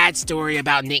sad story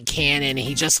about Nick Cannon.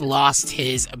 He just lost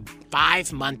his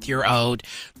 5-month-old.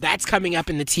 That's coming up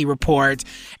in the T Report.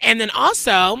 And then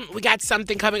also, we got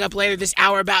something coming up later this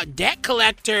hour about debt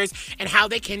collectors and how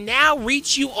they can now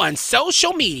reach you on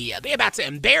social media. They're about to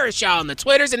embarrass y'all on the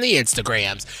Twitters and the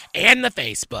Instagrams and the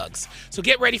Facebooks. So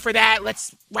get ready for that.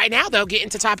 Let's, right now, though, get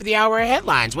into top of the hour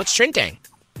headlines. What's trending?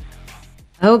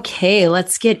 Okay,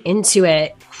 let's get into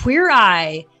it. Queer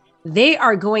Eye, they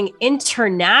are going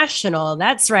international.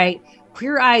 That's right.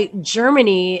 Queer Eye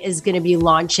Germany is going to be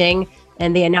launching,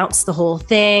 and they announced the whole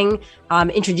thing,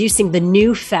 introducing the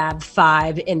new Fab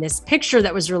Five in this picture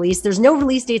that was released. There's no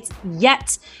release dates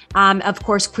yet. Of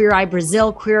course, Queer Eye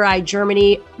Brazil, Queer Eye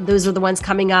Germany, those are the ones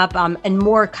coming up, and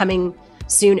more coming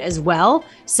soon as well.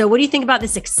 So what do you think about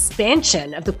this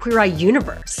expansion of the Queer Eye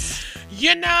universe?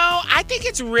 You know, I think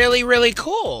it's really, really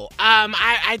cool.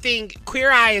 I think Queer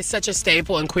Eye is such a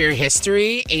staple in queer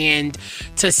history, and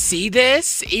to see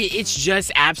this, it's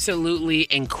just absolutely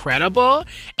incredible.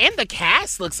 And the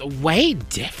cast looks way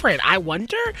different. I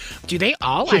wonder, do they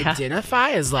all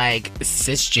identify as like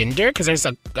cisgender? Because there's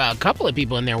a couple of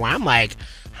people in there where I'm like,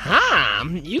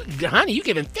 you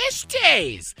giving fish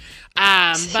days.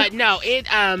 But no,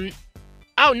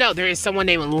 there is someone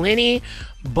named Lenny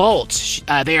Bolt.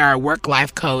 They are a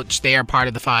work-life coach. They are part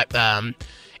of the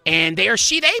and they are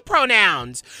she/they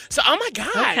pronouns. So, oh my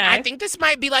God, okay. I think this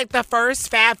might be like the first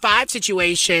Fab Five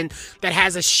situation that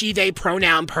has a she/they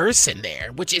pronoun person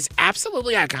there, which is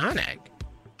absolutely iconic.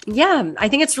 Yeah, I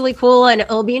think it's really cool, and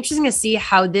it'll be interesting to see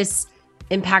how this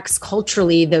impacts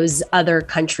culturally those other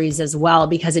countries as well,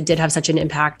 because it did have such an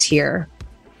impact here.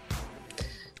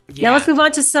 Yeah. Now let's move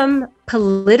on to some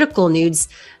political news.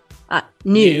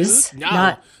 News, no.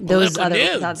 Not those other,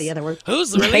 nudes. Not the other word.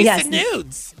 Who's releasing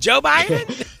nudes? Joe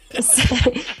Biden?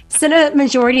 Senate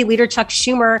Majority Leader Chuck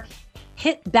Schumer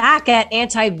hit back at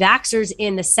anti-vaxxers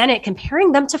in the Senate,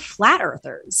 comparing them to flat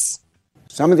earthers.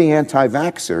 Some of the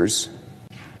anti-vaxxers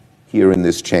here in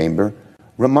this chamber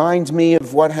remind me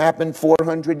of what happened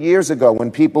 400 years ago when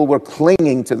people were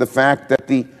clinging to the fact that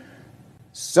the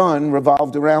sun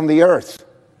revolved around the earth.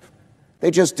 They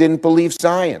just didn't believe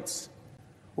science.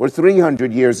 Or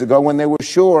 300 years ago when they were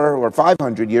sure, or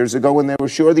 500 years ago when they were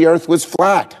sure the earth was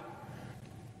flat.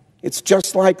 It's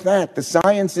just like that. The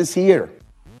science is here.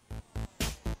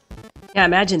 Yeah,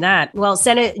 imagine that. Well,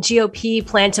 Senate GOP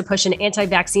plan to push an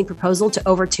anti-vaccine proposal to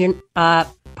overturn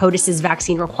POTUS's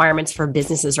vaccine requirements for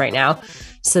businesses right now.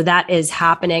 So that is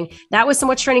happening. That was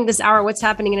somewhat trending this hour. What's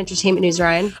happening in entertainment news,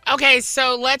 Ryan? Okay,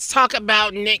 so let's talk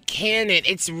about Nick Cannon.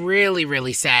 It's really,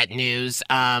 really sad news.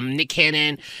 Nick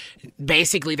Cannon,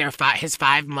 basically his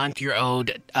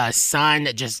 5-month-old son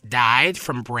just died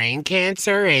from brain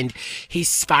cancer, and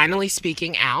he's finally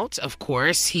speaking out. Of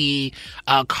course, he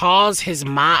calls his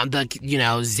mom,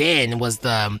 Zen was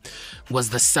the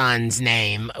son's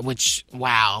name, which,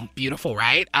 wow, beautiful,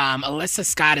 right? Alyssa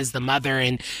Scott is the mother,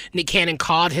 and Nick Cannon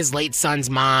called his late son's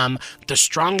mom the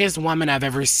strongest woman I've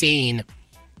ever seen.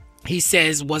 He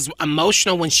says was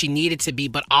emotional when she needed to be,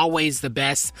 but always the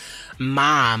best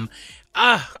mom.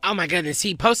 Oh my goodness.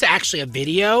 He posted actually a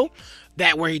video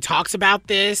where he talks about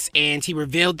this, and he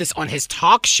revealed this on his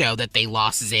talk show that they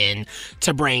lost Zen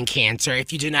to brain cancer.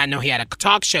 If you do not know he had a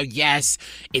talk show, yes,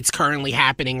 it's currently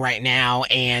happening right now.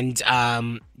 And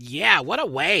yeah, what a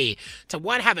way to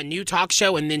have a new talk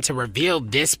show and then to reveal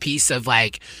this piece of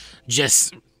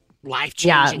just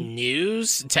life-changing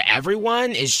news to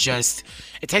everyone is just,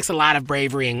 it takes a lot of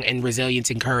bravery and resilience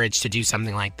and courage to do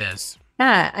something like this.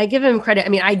 Yeah, I give him credit. I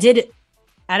mean, I did,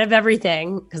 out of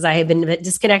everything, because I have been a bit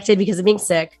disconnected because of being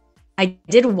sick, I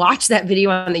did watch that video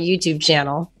on the YouTube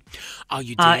channel. Oh,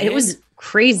 you did? It was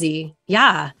crazy.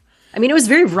 Yeah. I mean, it was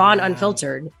very raw and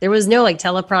unfiltered. There was no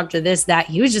teleprompter, this, that.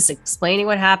 He was just explaining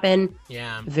what happened.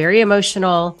 Yeah. Very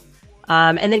emotional.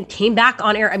 And then came back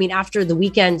on air. I mean, after the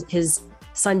weekend, his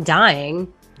son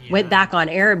dying, went back on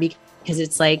air because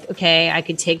it's okay, I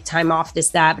could take time off,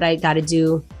 this, that, but I got to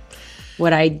do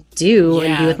what I do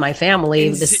and be with my family,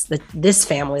 this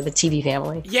family, the TV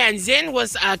family. Yeah, and Zen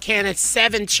was Cannon's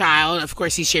 7th child. Of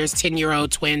course, he shares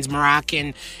 10-year-old twins,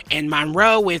 Moroccan and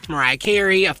Monroe, with Mariah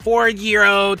Carey, a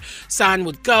 4-year-old son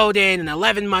with Golden, an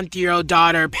 11-month-old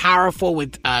daughter, Powerful,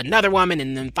 with another woman,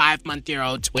 and then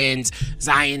 5-month-old twins,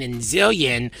 Zion and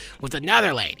Zillion, with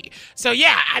another lady. So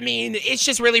yeah, I mean, it's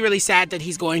just really, really sad that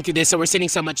he's going through this, so we're sending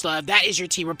so much love. That is your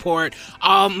T Report.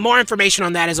 More information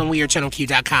on that is on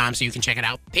wearechannelq.com, so you can check it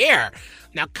out there.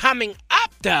 Now, coming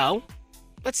up, though,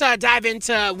 let's dive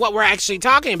into what we're actually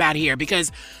talking about here,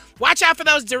 because watch out for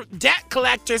those debt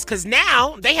collectors, because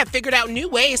now they have figured out new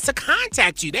ways to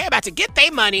contact you. They're about to get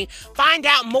their money. Find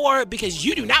out more, because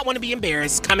you do not want to be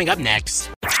embarrassed. Coming up next.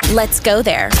 Let's go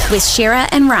there with Shira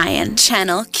and Ryan,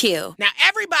 Channel Q. Now,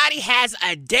 everybody has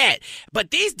a debt,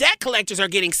 but these debt collectors are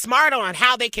getting smarter on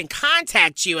how they can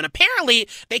contact you, and apparently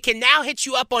they can now hit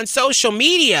you up on social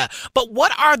media. But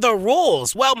what are the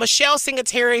rules? Well, Michelle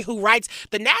Singletary, who writes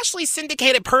the nationally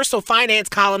syndicated personal finance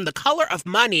column, The Color of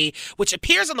Money, which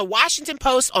appears on the Washington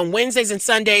Post on Wednesdays and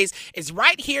Sundays, is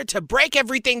right here to break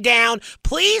everything down.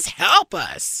 Please help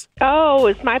us. Oh,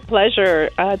 it's my pleasure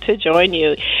to join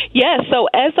you. Yes, so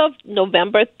as of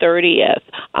November 30th,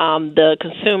 the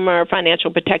Consumer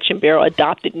Financial Protection Bureau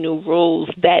adopted new rules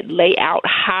that lay out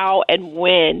how and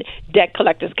when debt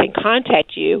collectors can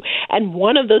contact you. And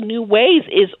one of the new ways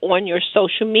is on your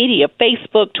social media,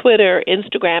 Facebook, Twitter,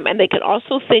 Instagram, and they can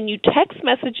also send you text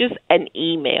messages and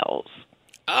emails.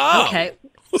 Oh. Okay.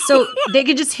 So they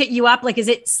could just hit you up. Is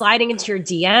it sliding into your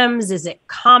DMs? Is it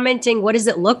commenting? What does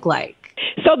it look like?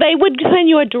 So they would send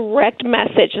you a direct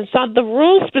message. And so the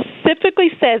rule specifically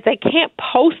says they can't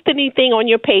post anything on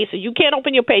your page. So you can't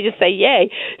open your page and say, yay.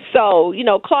 So,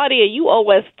 Claudia, you owe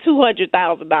us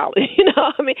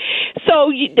 $200,000.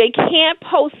 So they can't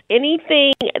post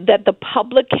anything that the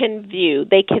public can view.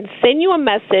 They can send you a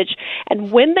message.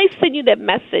 And when they send you that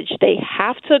message, they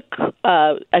have to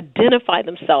identify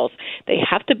themselves. They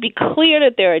have to be clear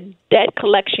that they're a debt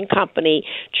collection company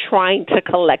trying to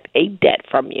collect a debt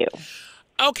from you.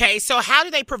 Okay, so how do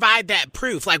they provide that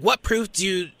proof? What proof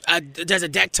does a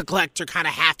debt collector kind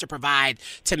of have to provide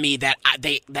to me that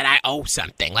I owe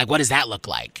something? What does that look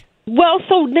like? Well,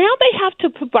 so now they have to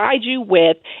provide you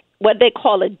with what they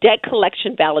call a debt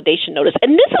collection validation notice.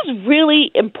 And this is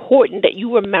really important that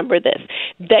you remember this.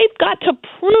 they've got to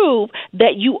prove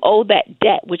that you owe that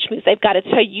debt, which means they've got to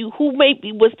tell you who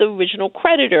maybe was the original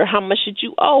creditor, how much did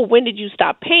you owe, when did you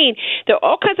stop paying. There are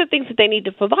all kinds of things that they need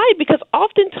to provide, because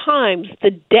oftentimes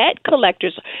the debt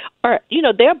collectors are,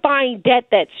 they're buying debt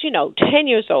that's, 10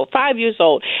 years old, 5 years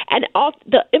old, and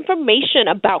the information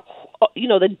about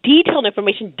the detailed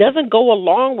information doesn't go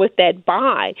along with that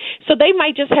buy. So they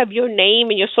might just have your name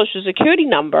and your social security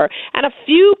number and a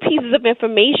few pieces of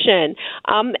information.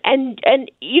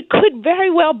 And it could very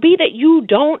well be that you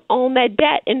don't own that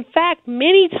debt. In fact,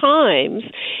 many times,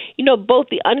 both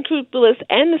the unscrupulous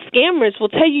and the scammers will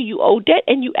tell you owe debt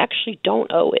and you actually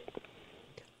don't owe it.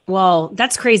 Well,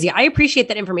 that's crazy. I appreciate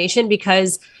that information,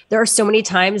 because there are so many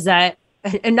times that,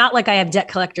 and not like I have debt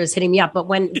collectors hitting me up, but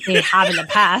when they have in the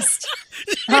past,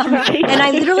 and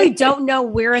I literally don't know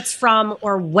where it's from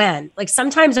or when. Like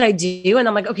sometimes I do, and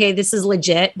I'm like, okay, this is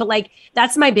legit. But like,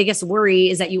 that's my biggest worry,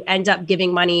 is that you end up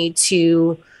giving money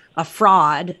to a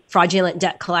fraudulent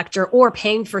debt collector, or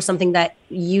paying for something that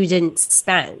you didn't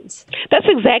spend. That's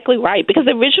exactly right, because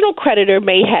the original creditor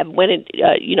may have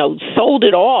sold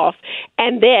it off,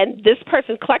 and then this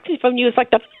person collecting from you is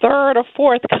like the third or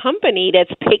fourth company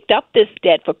that's picked up this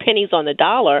debt for pennies on the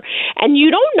dollar, and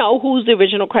you don't know who's the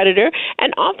original creditor.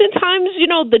 And oftentimes,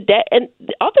 the debt, and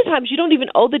oftentimes you don't even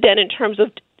owe the debt in terms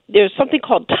of, there's something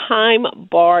called time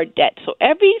bar debt. So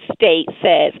every state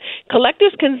says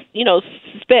collectors can,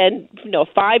 spend,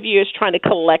 5 years trying to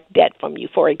collect debt from you,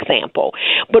 for example.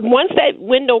 But once that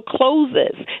window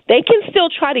closes, they can still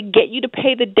try to get you to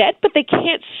pay the debt, but they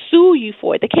can't sue you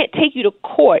for it. They can't take you to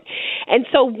court. And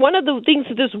so one of the things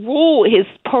that this rule is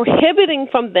prohibiting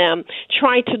from them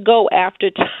trying to go after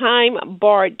time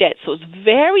bar debt. So it's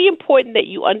very important that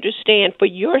you understand for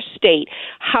your state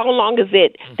how long is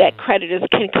it that creditors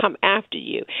can come after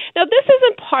you. Now, this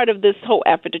isn't part of this whole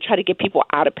effort to try to get people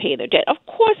out of paying their debt. Of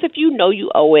course, if you know you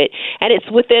owe it and it's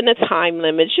within the time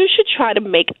limits, you should try to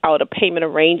make out a payment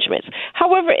arrangements.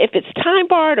 However, if it's time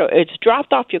barred or it's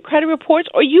dropped off your credit reports,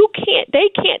 or they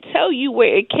can't tell you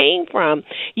where it came from,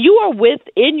 you are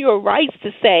within your rights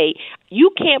to say,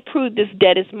 you can't prove this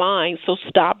debt is mine, so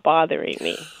stop bothering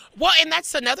me. Well, and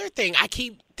that's another thing. I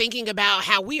keep thinking about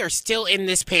how we are still in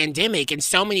this pandemic, and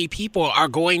so many people are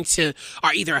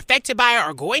either affected by it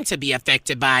or going to be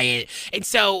affected by it. And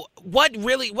so what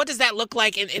does that look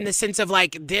like in the sense of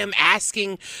like them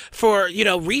asking for,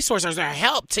 resources or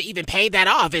help to even pay that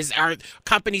off? Are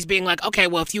companies being like, okay,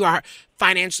 well, if you are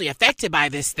financially affected by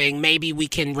this thing, maybe we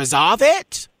can resolve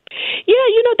it? Yeah,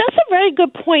 that's a very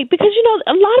good point, because,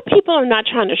 a lot of people are not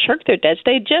trying to shirk their debts.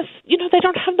 They just, they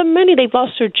don't have the money. They've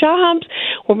lost their jobs,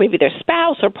 or maybe their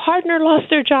spouse or partner lost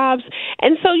their jobs.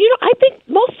 And so, I think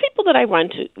most people that I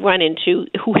run into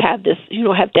who have this,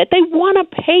 have debt, they want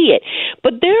to pay it.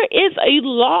 But there is a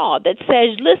law that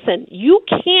says, listen, you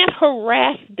can't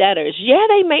harass debtors. Yeah,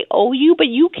 they may owe you, but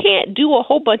you can't do a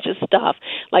whole bunch of stuff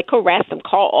like harass them,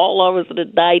 call all hours of the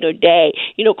night or day,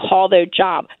 call their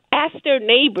job. Ask their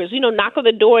neighbors, knock on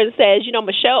the door and says,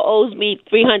 Michelle owes me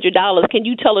 $300. Can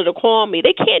you tell her to call me?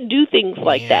 They can't do things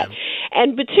like that.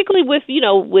 And particularly with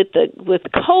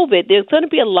COVID, there's going to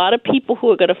be a lot of people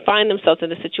who are going to find themselves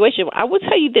in a situation. I will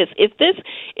tell you this, if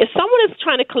someone is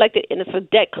trying to collect it and it's a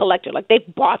debt collector, like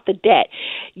they've bought the debt,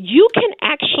 you can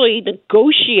actually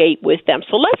negotiate with them.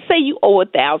 So let's say you owe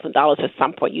 $1,000 at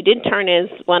some point. You didn't turn in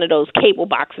one of those cable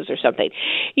boxes or something,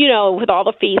 with all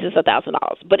the fees, it's $1,000.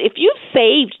 But if you've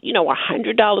saved,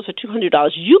 $100 or $200,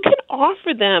 you can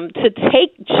offer them to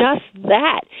take just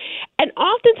that. And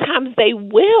oftentimes they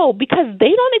will, because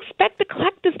they don't expect to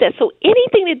collect this debt. So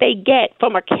anything that they get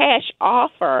from a cash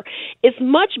offer is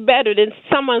much better than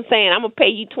someone saying, I'm going to pay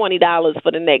you $20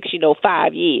 for the next,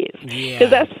 5 years.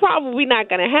 Because that's probably not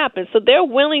going to happen. So they're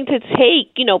willing to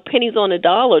take, pennies on the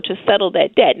dollar to settle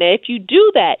that debt. Now, if you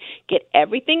do that, get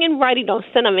everything in writing. Don't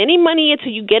send them any money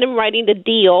until you get in writing the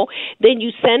deal. Then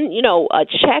you send, a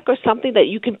check or something that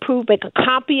you can prove, make a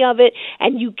copy of it,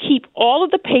 and you keep all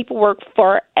of the paperwork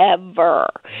forever.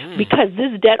 Because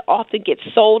this debt often gets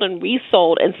sold and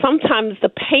resold, and sometimes the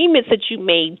payments that you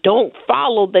made don't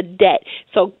follow the debt.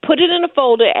 So put it in a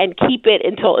folder and keep it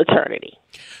until eternity.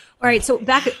 All right. So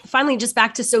back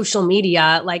to social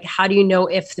media. Like, how do you know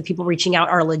if the people reaching out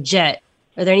are legit?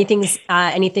 Are there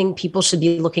anything people should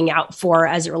be looking out for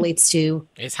as it relates to?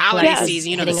 It's holiday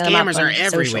season. The scammers are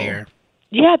everywhere.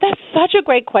 Yeah, that's such a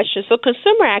great question. So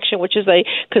Consumer Action, which is a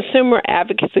consumer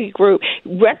advocacy group,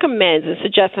 recommends and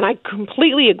suggests, and I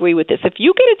completely agree with this, if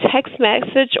you get a text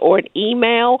message or an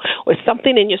email or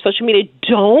something in your social media,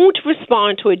 don't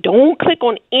respond to it. Don't click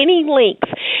on any links.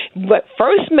 But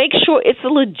first, make sure it's a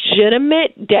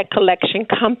legitimate debt collection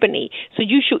company. So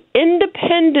you should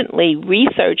independently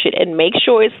research it and make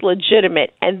sure it's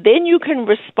legitimate. And then you can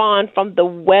respond from the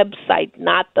website,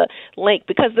 not the link,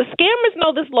 because the scammers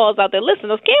know this law is out there. Listen,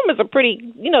 the scammers are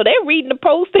pretty, they're reading the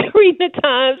Post, they're reading the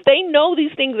Times. They know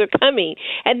these things are coming.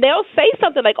 And they'll say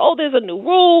something like, oh, there's a new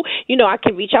rule. I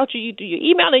can reach out to you through your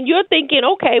email. And you're thinking,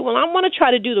 okay, well, I want to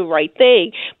try to do the right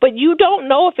thing. But you don't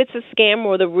know if it's a scam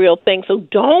or the real thing. So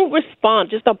don't respond.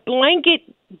 Just a blanket,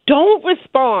 don't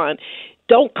respond.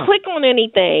 Don't click on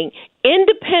anything.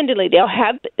 Independently, they'll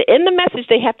have, in the message,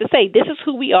 they have to say, this is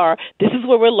who we are, this is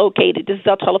where we're located, this is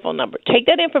our telephone number. Take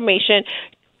that information,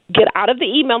 get out of the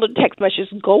email or the text messages,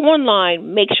 go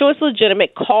online, make sure it's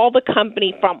legitimate, call the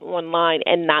company from online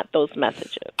and not those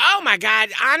messages. Oh, my God.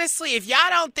 Honestly, if y'all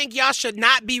don't think y'all should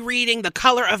not be reading The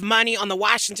Color of Money on the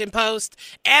Washington Post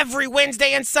every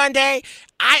Wednesday and Sunday,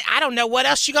 I don't know what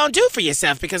else you're going to do for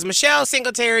yourself, because Michelle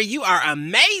Singletary, you are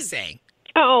amazing.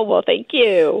 Oh, well, thank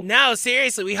you. No,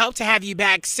 seriously, we hope to have you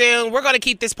back soon. We're going to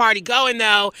keep this party going,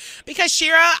 though, because,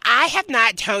 Shira, I have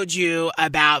not told you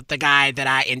about the guy that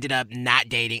I ended up not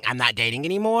dating. I'm not dating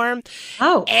anymore.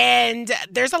 Oh. And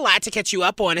there's a lot to catch you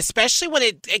up on, especially when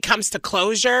it comes to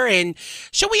closure. And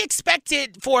should we expect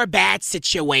it for a bad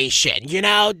situation?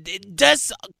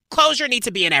 Does closure need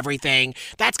to be in everything?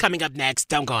 That's coming up next.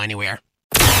 Don't go anywhere.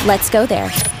 Let's go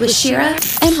there with Shira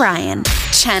and Ryan.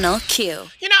 Channel Q.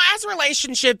 As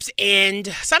relationships end,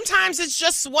 sometimes it's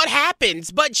just what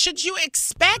happens. But should you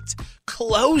expect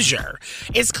closure?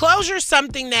 Is closure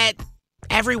something that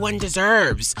everyone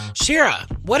deserves? Shira,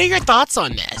 what are your thoughts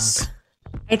on this?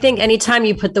 I think anytime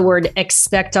you put the word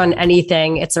expect on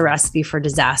anything, it's a recipe for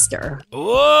disaster.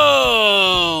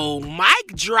 Oh,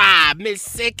 mic drop, Miss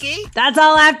Sicky. That's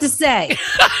all I have to say.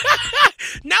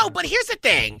 No, but here's the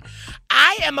thing.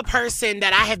 I am a person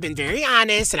that I have been very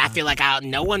honest, and I feel like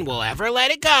no one will ever let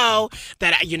it go,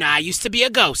 that, I used to be a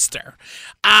ghoster.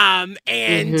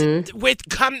 With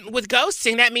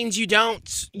ghosting, that means you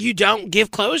don't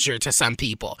give closure to some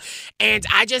people. And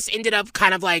I just ended up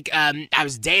kind of like, I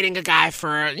was dating a guy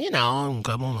for, a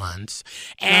couple months.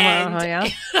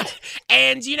 And,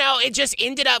 and it just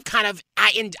ended up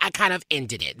I kind of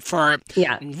ended it for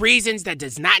reasons that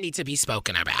does not need to be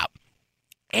spoken about.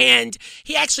 And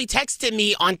he actually texted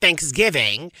me on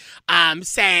Thanksgiving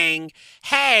saying,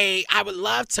 hey, I would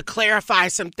love to clarify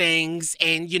some things.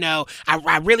 And,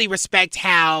 I really respect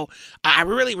I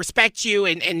really respect you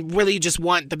and really just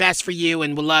want the best for you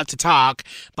and would love to talk,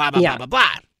 blah, blah, blah, blah,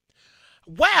 blah.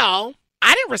 Well,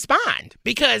 I didn't respond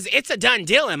because it's a done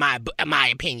deal in my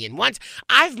opinion. Once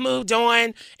I've moved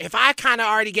on, if I kind of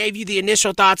already gave you the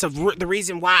initial thoughts of the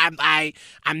reason why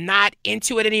I'm not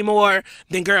into it anymore,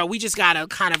 then girl, we just gotta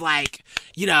kind of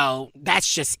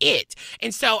that's just it.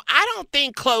 And so I don't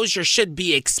think closure should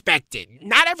be expected.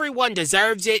 Not everyone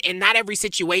deserves it, and not every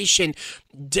situation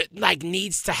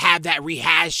needs to have that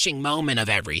rehashing moment of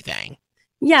everything.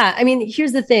 Yeah, I mean,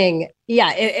 here's the thing. Yeah,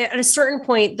 at a certain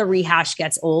point, the rehash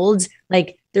gets old.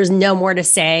 There's no more to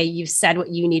say. You've said what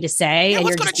you need to say, and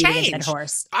you're just beating a dead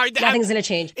horse. Nothing's going to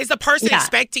change. Is the person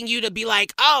expecting you to be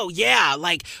like, oh, yeah,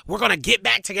 we're going to get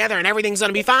back together and everything's going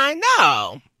to be fine?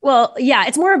 No. Well, yeah,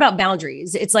 it's more about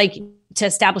boundaries. It's to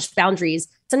establish boundaries.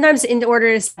 Sometimes in order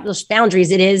to establish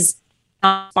boundaries, it is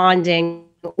responding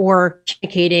or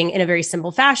communicating in a very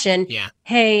simple fashion. Yeah.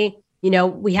 Hey,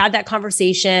 we had that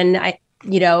conversation. I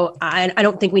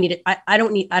don't think we need it. I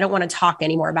don't want to talk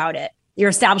anymore about it. You're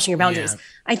establishing your boundaries. Yeah.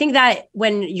 I think that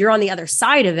when you're on the other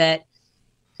side of it,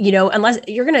 unless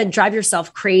you're going to drive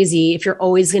yourself crazy, if you're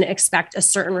always going to expect a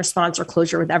certain response or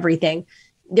closure with everything,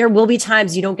 there will be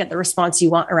times you don't get the response you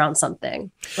want around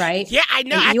something, right? Yeah, I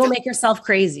know. And you'll make yourself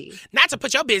crazy. Not to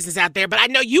put your business out there, but I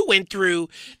know you went through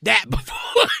that before.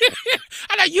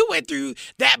 I know you went through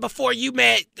that before you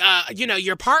met,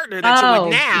 your partner that you're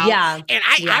with now. Yeah. And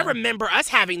I remember us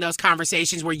having those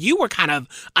conversations where you were kind of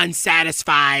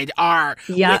unsatisfied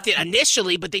with it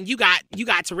initially, but then you got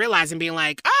to realize and being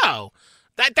like, oh,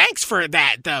 thanks for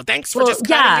that, though. Thanks for just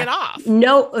cutting it off.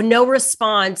 No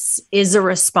response is a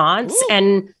response. Ooh,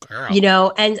 and,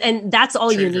 girl. And that's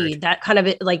all you need. That kind of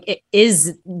it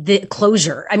is the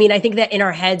closure. I mean, I think that in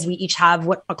our heads, we each have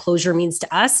what a closure means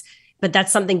to us, but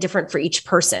that's something different for each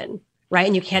person, right?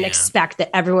 And you can't expect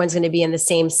that everyone's going to be in the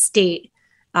same state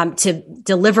to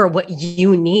deliver what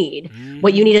you need.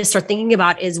 What you need to start thinking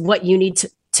about is what you need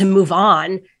to move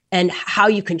on and how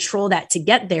you control that to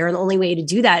get there. And the only way to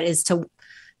do that is to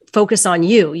focus on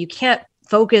you. You can't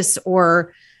focus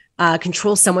or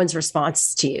control someone's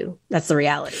response to you. That's the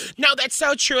reality. No, that's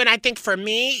so true. And I think for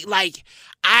me, like,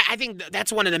 I think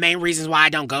that's one of the main reasons why I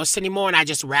don't ghost anymore. And I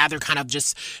just rather kind of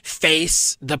just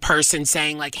face the person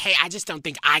saying like, hey, I just don't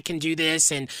think I can do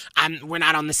this. And we're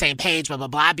not on the same page, blah, blah,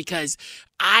 blah. Because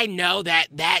I know that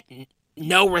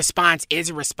no response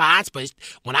is a response. But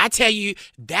when I tell you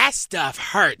that stuff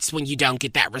hurts when you don't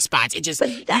get that response, you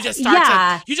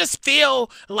just feel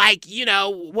like,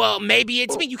 well, maybe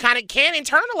it's me. You kind of can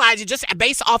internalize it just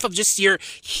based off of just your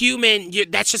human,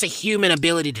 that's just a human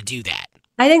ability to do that.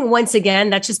 I think once again,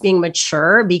 that's just being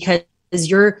mature because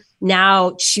you're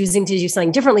now choosing to do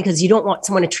something differently because you don't want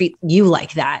someone to treat you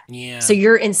like that. Yeah. So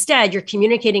you're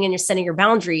communicating and you're setting your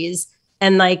boundaries.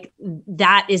 And like,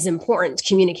 that is important.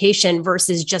 Communication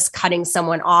versus just cutting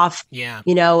someone off,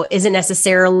 isn't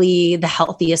necessarily the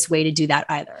healthiest way to do that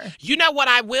either. You know what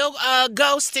I will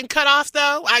ghost and cut off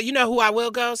though? You know who I will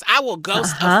ghost? I will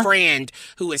ghost a friend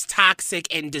who is toxic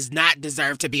and does not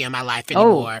deserve to be in my life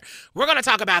anymore. We're going to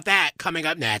talk about that coming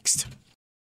up next.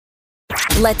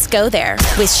 Let's go there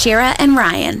with Shira and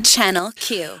Ryan, Channel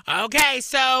Q. Okay,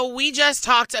 so we just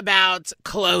talked about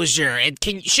closure.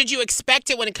 Should you expect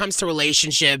it when it comes to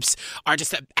relationships or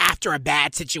just after a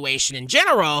bad situation in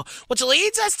general, which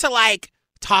leads us to like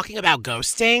talking about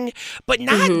ghosting, but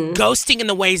not ghosting in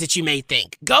the ways that you may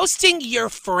think. Ghosting your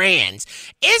friends.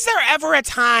 Is there ever a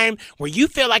time where you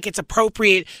feel like it's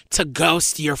appropriate to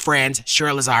ghost your friends?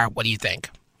 Shira Lazar, what do you think?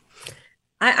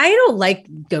 I don't like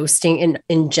ghosting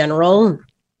in general.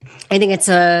 I think it's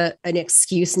an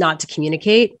excuse not to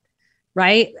communicate,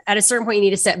 right? At a certain point, you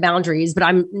need to set boundaries, but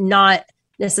I'm not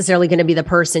necessarily going to be the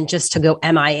person just to go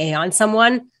MIA on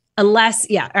someone unless,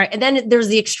 all right. And then there's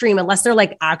the extreme, unless they're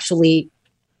like actually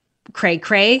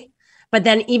cray. But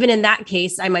then even in that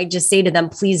case, I might just say to them,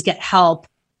 please get help.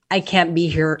 I can't be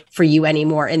here for you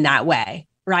anymore in that way,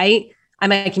 right? I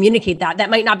might communicate that. That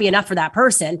might not be enough for that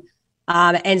person.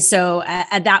 And so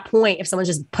at that point, if someone's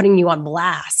just putting you on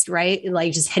blast, right?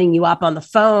 Like just hitting you up on the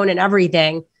phone and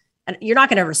everything, and you're not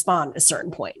going to respond at a certain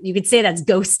point. You could say that's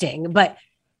ghosting, but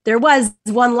there was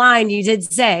one line you did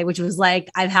say, which was like,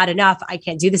 I've had enough. I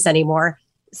can't do this anymore.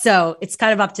 So it's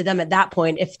kind of up to them at that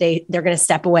point if they're going to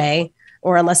step away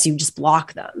or unless you just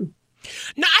block them.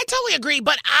 No, I totally agree.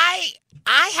 But I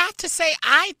have to say,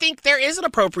 I think there is an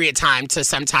appropriate time to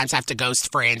sometimes have to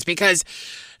ghost friends because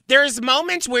there's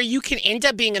moments where you can end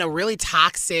up being in a really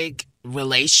toxic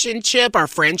relationship or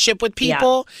friendship with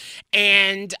people. Yeah.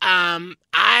 And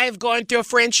I've gone through a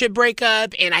friendship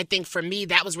breakup. And I think for me,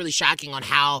 that was really shocking on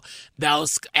how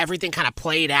everything kind of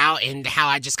played out and how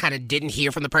I just kind of didn't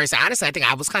hear from the person. Honestly, I think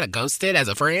I was kind of ghosted as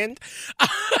a friend.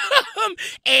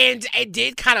 And it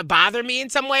did kind of bother me in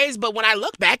some ways. But when I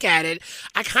look back at it,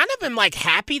 I kind of am like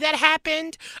happy that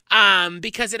happened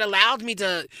because it allowed me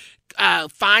to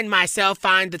find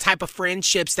the type of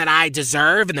friendships that I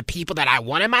deserve and the people that I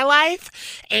want in my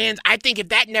life. And I think if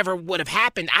that never would have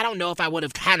happened, I don't know if I would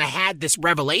have kind of had this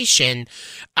revelation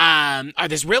or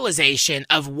this realization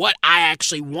of what I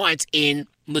actually want in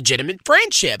legitimate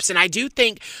friendships. And I do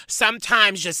think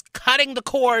sometimes just cutting the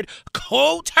cord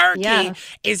cold turkey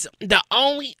is the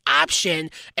only option,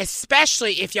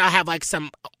 especially if y'all have like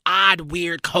some odd,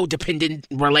 weird, codependent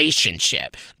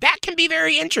relationship. That can be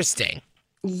very interesting.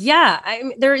 Yeah,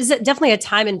 there is definitely a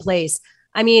time and place.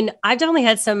 I mean, I've definitely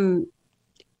had some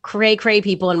cray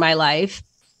people in my life.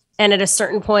 And at a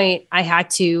certain point, I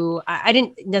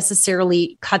didn't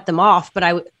necessarily cut them off, but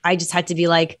I just had to be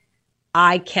like,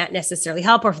 I can't necessarily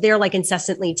help. Or if they're like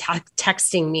incessantly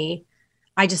texting me,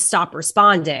 I just stop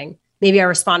responding. Maybe I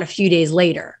respond a few days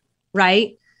later,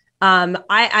 right? But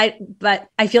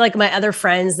I feel like my other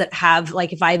friends that have,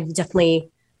 like, if I've definitely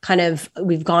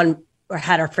we've gone or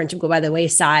had our friendship go by the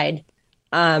wayside,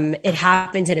 it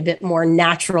happens in a bit more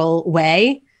natural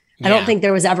way. Yeah. I don't think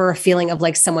there was ever a feeling of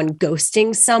like someone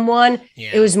ghosting someone.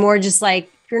 Yeah. It was more just like,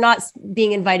 you're not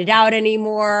being invited out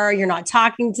anymore. You're not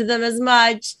talking to them as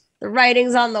much. The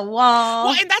writing's on the wall.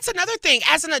 Well, and that's another thing.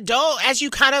 As an adult, as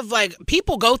you kind of like,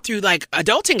 people go through, like,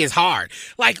 adulting is hard.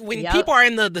 Like when people are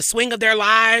in the swing of their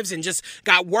lives and just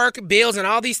got work, bills, and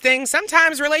all these things,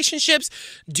 sometimes relationships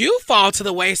do fall to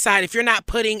the wayside if you're not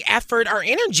putting effort or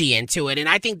energy into it. And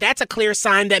I think that's a clear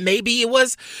sign that maybe it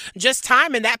was just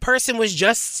time and that person was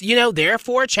just, there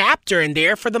for a chapter and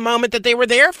there for the moment that they were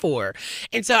there for.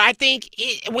 And so I think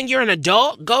when you're an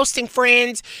adult, ghosting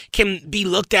friends can be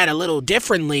looked at a little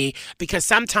differently, because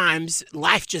sometimes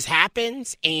life just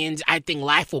happens, and I think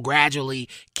life will gradually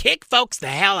kick folks the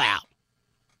hell out.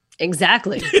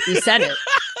 Exactly. You said it.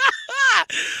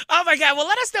 Oh my God. Well,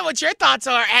 let us know what your thoughts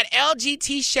are at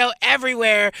LGT Show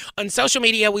everywhere on social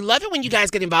media. We love it when you guys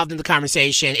get involved in the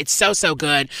conversation. It's so, so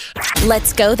good.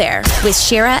 Let's go there with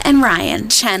Shira and Ryan,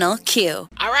 Channel Q.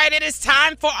 All right, it is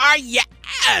time for our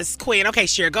Yes Queen. Okay,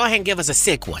 Shira, go ahead and give us a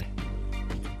sick one.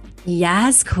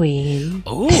 Yes, Queen.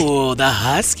 Ooh, the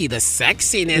husky, the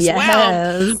sexiness. Yes.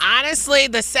 Well, honestly,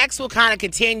 the sex will kind of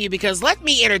continue because let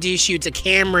me introduce you to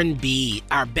Cameron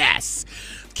Bess.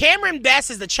 Cameron Bess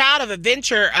is the child of a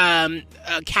venture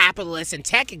capitalist and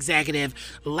tech executive,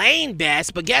 Lane Bess.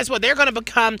 But guess what? They're going to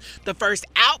become the first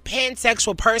out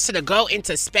pansexual person to go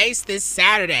into space this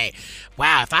Saturday.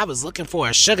 Wow, if I was looking for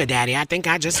a sugar daddy, I think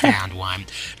I just found one.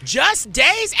 Just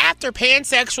days after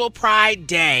Pansexual Pride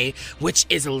Day, which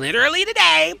is literally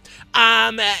today,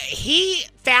 he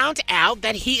found out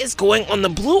that he is going on the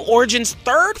Blue Origin's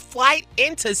third flight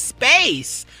into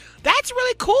space. That's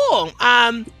really cool.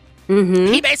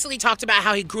 He basically talked about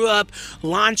how he grew up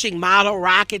launching model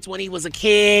rockets when he was a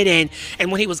kid, and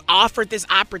when he was offered this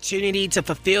opportunity to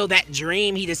fulfill that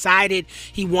dream, he decided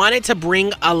he wanted to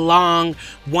bring along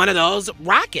one of those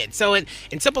rockets. So in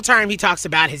simple terms, he talks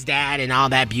about his dad and all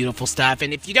that beautiful stuff.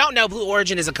 And if you don't know, Blue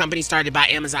Origin is a company started by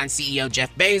Amazon CEO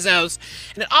Jeff Bezos,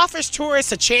 and it offers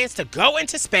tourists a chance to go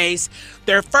into space.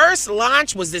 Their first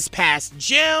launch was this past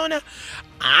June.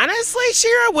 Honestly,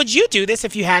 Shira, would you do this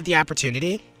if you had the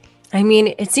opportunity? I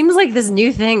mean, it seems like this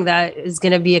new thing that is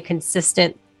going to be a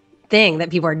consistent thing that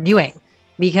people are doing,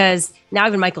 because now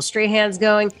even Michael Strahan's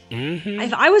going.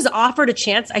 If I was offered a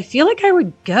chance, I feel like I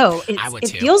would go. I would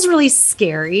too. It feels really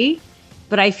scary,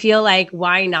 but I feel like,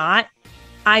 why not?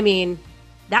 I mean,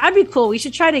 that would be cool. We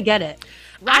should try to get it.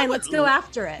 Ryan, let's go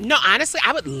after it. No, honestly,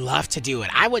 I would love to do it.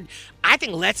 I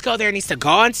think Let's Go There needs to go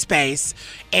on space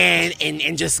and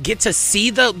just get to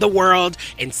see the world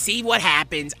and see what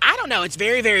happens. I don't know. It's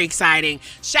very, very exciting.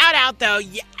 Shout out, though,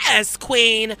 yes,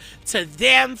 Queen, to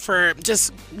them for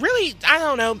just really, I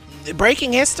don't know,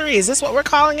 breaking history. Is this what we're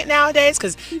calling it nowadays?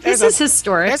 Because this is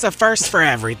historic. There's a first for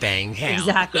everything. Hell.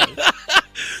 Exactly.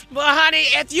 Well, honey,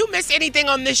 if you miss anything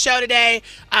on this show today,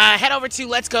 head over to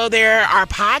Let's Go There, our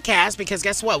podcast, because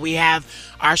guess what? We have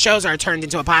our shows are turned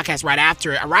into a podcast right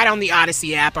after it, right on the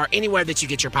Odyssey app or anywhere that you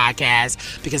get your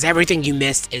podcast, because everything you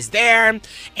missed is there.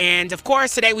 And of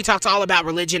course, today we talked all about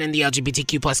religion and the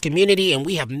LGBTQ plus community, and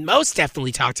we have most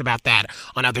definitely talked about that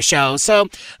on other shows. So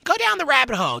go down the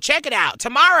rabbit hole. Check it out.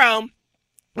 Tomorrow,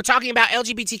 we're talking about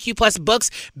LGBTQ plus books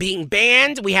being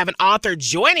banned. We have an author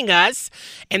joining us.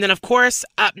 And then, of course,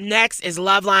 up next is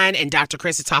Loveline, and Dr.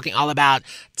 Chris is talking all about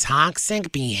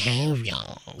toxic behavior.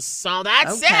 So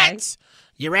that's it.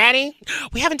 You ready?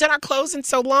 We haven't done our closing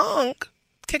so long.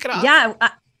 Kick it off. Yeah,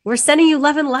 we're sending you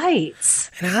love and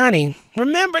lights. And honey,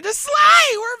 remember to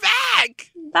slay. We're back.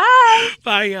 Bye.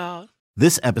 Bye, y'all.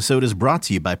 This episode is brought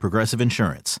to you by Progressive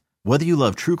Insurance. Whether you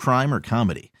love true crime or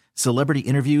comedy, celebrity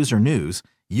interviews or news,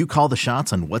 you call the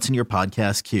shots on what's in your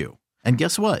podcast queue. And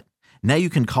guess what? Now you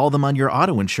can call them on your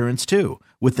auto insurance too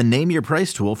with the Name Your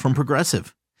Price tool from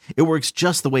Progressive. It works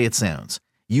just the way it sounds.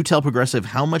 You tell Progressive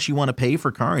how much you want to pay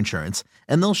for car insurance,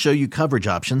 and they'll show you coverage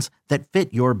options that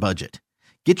fit your budget.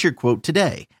 Get your quote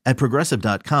today at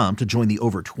Progressive.com to join the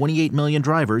over 28 million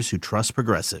drivers who trust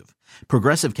Progressive.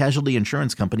 Progressive Casualty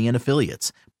Insurance Company and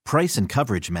Affiliates. Price and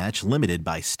coverage match limited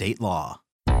by state law.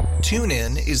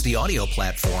 TuneIn is the audio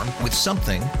platform with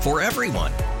something for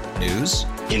everyone. News.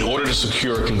 In order to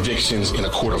secure convictions in a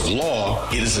court of law,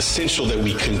 it is essential that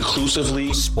we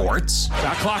conclusively. Sports.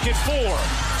 Shot clock at 4.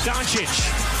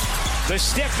 Doncic. The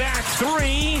step back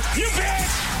 3. You bet.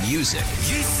 Music.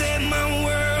 You set my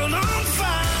world on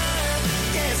fire.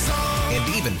 Yes,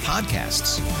 and even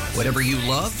podcasts. Whatever you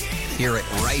love, hear it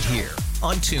right here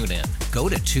on TuneIn. Go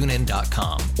to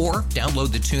TuneIn.com or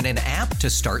download the TuneIn app to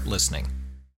start listening.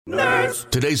 Nerds.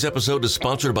 Today's episode is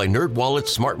sponsored by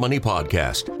NerdWallet's Smart Money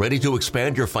Podcast. Ready to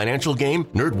expand your financial game?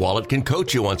 NerdWallet can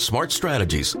coach you on smart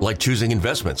strategies like choosing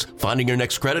investments, finding your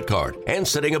next credit card, and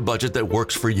setting a budget that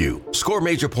works for you. Score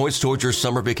major points towards your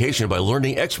summer vacation by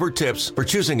learning expert tips for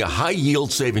choosing a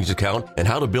high-yield savings account and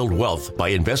how to build wealth by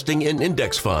investing in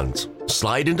index funds.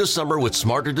 Slide into summer with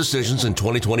smarter decisions in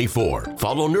 2024.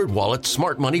 Follow NerdWallet's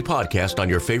Smart Money Podcast on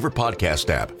your favorite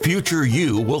podcast app. Future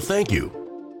you will thank you.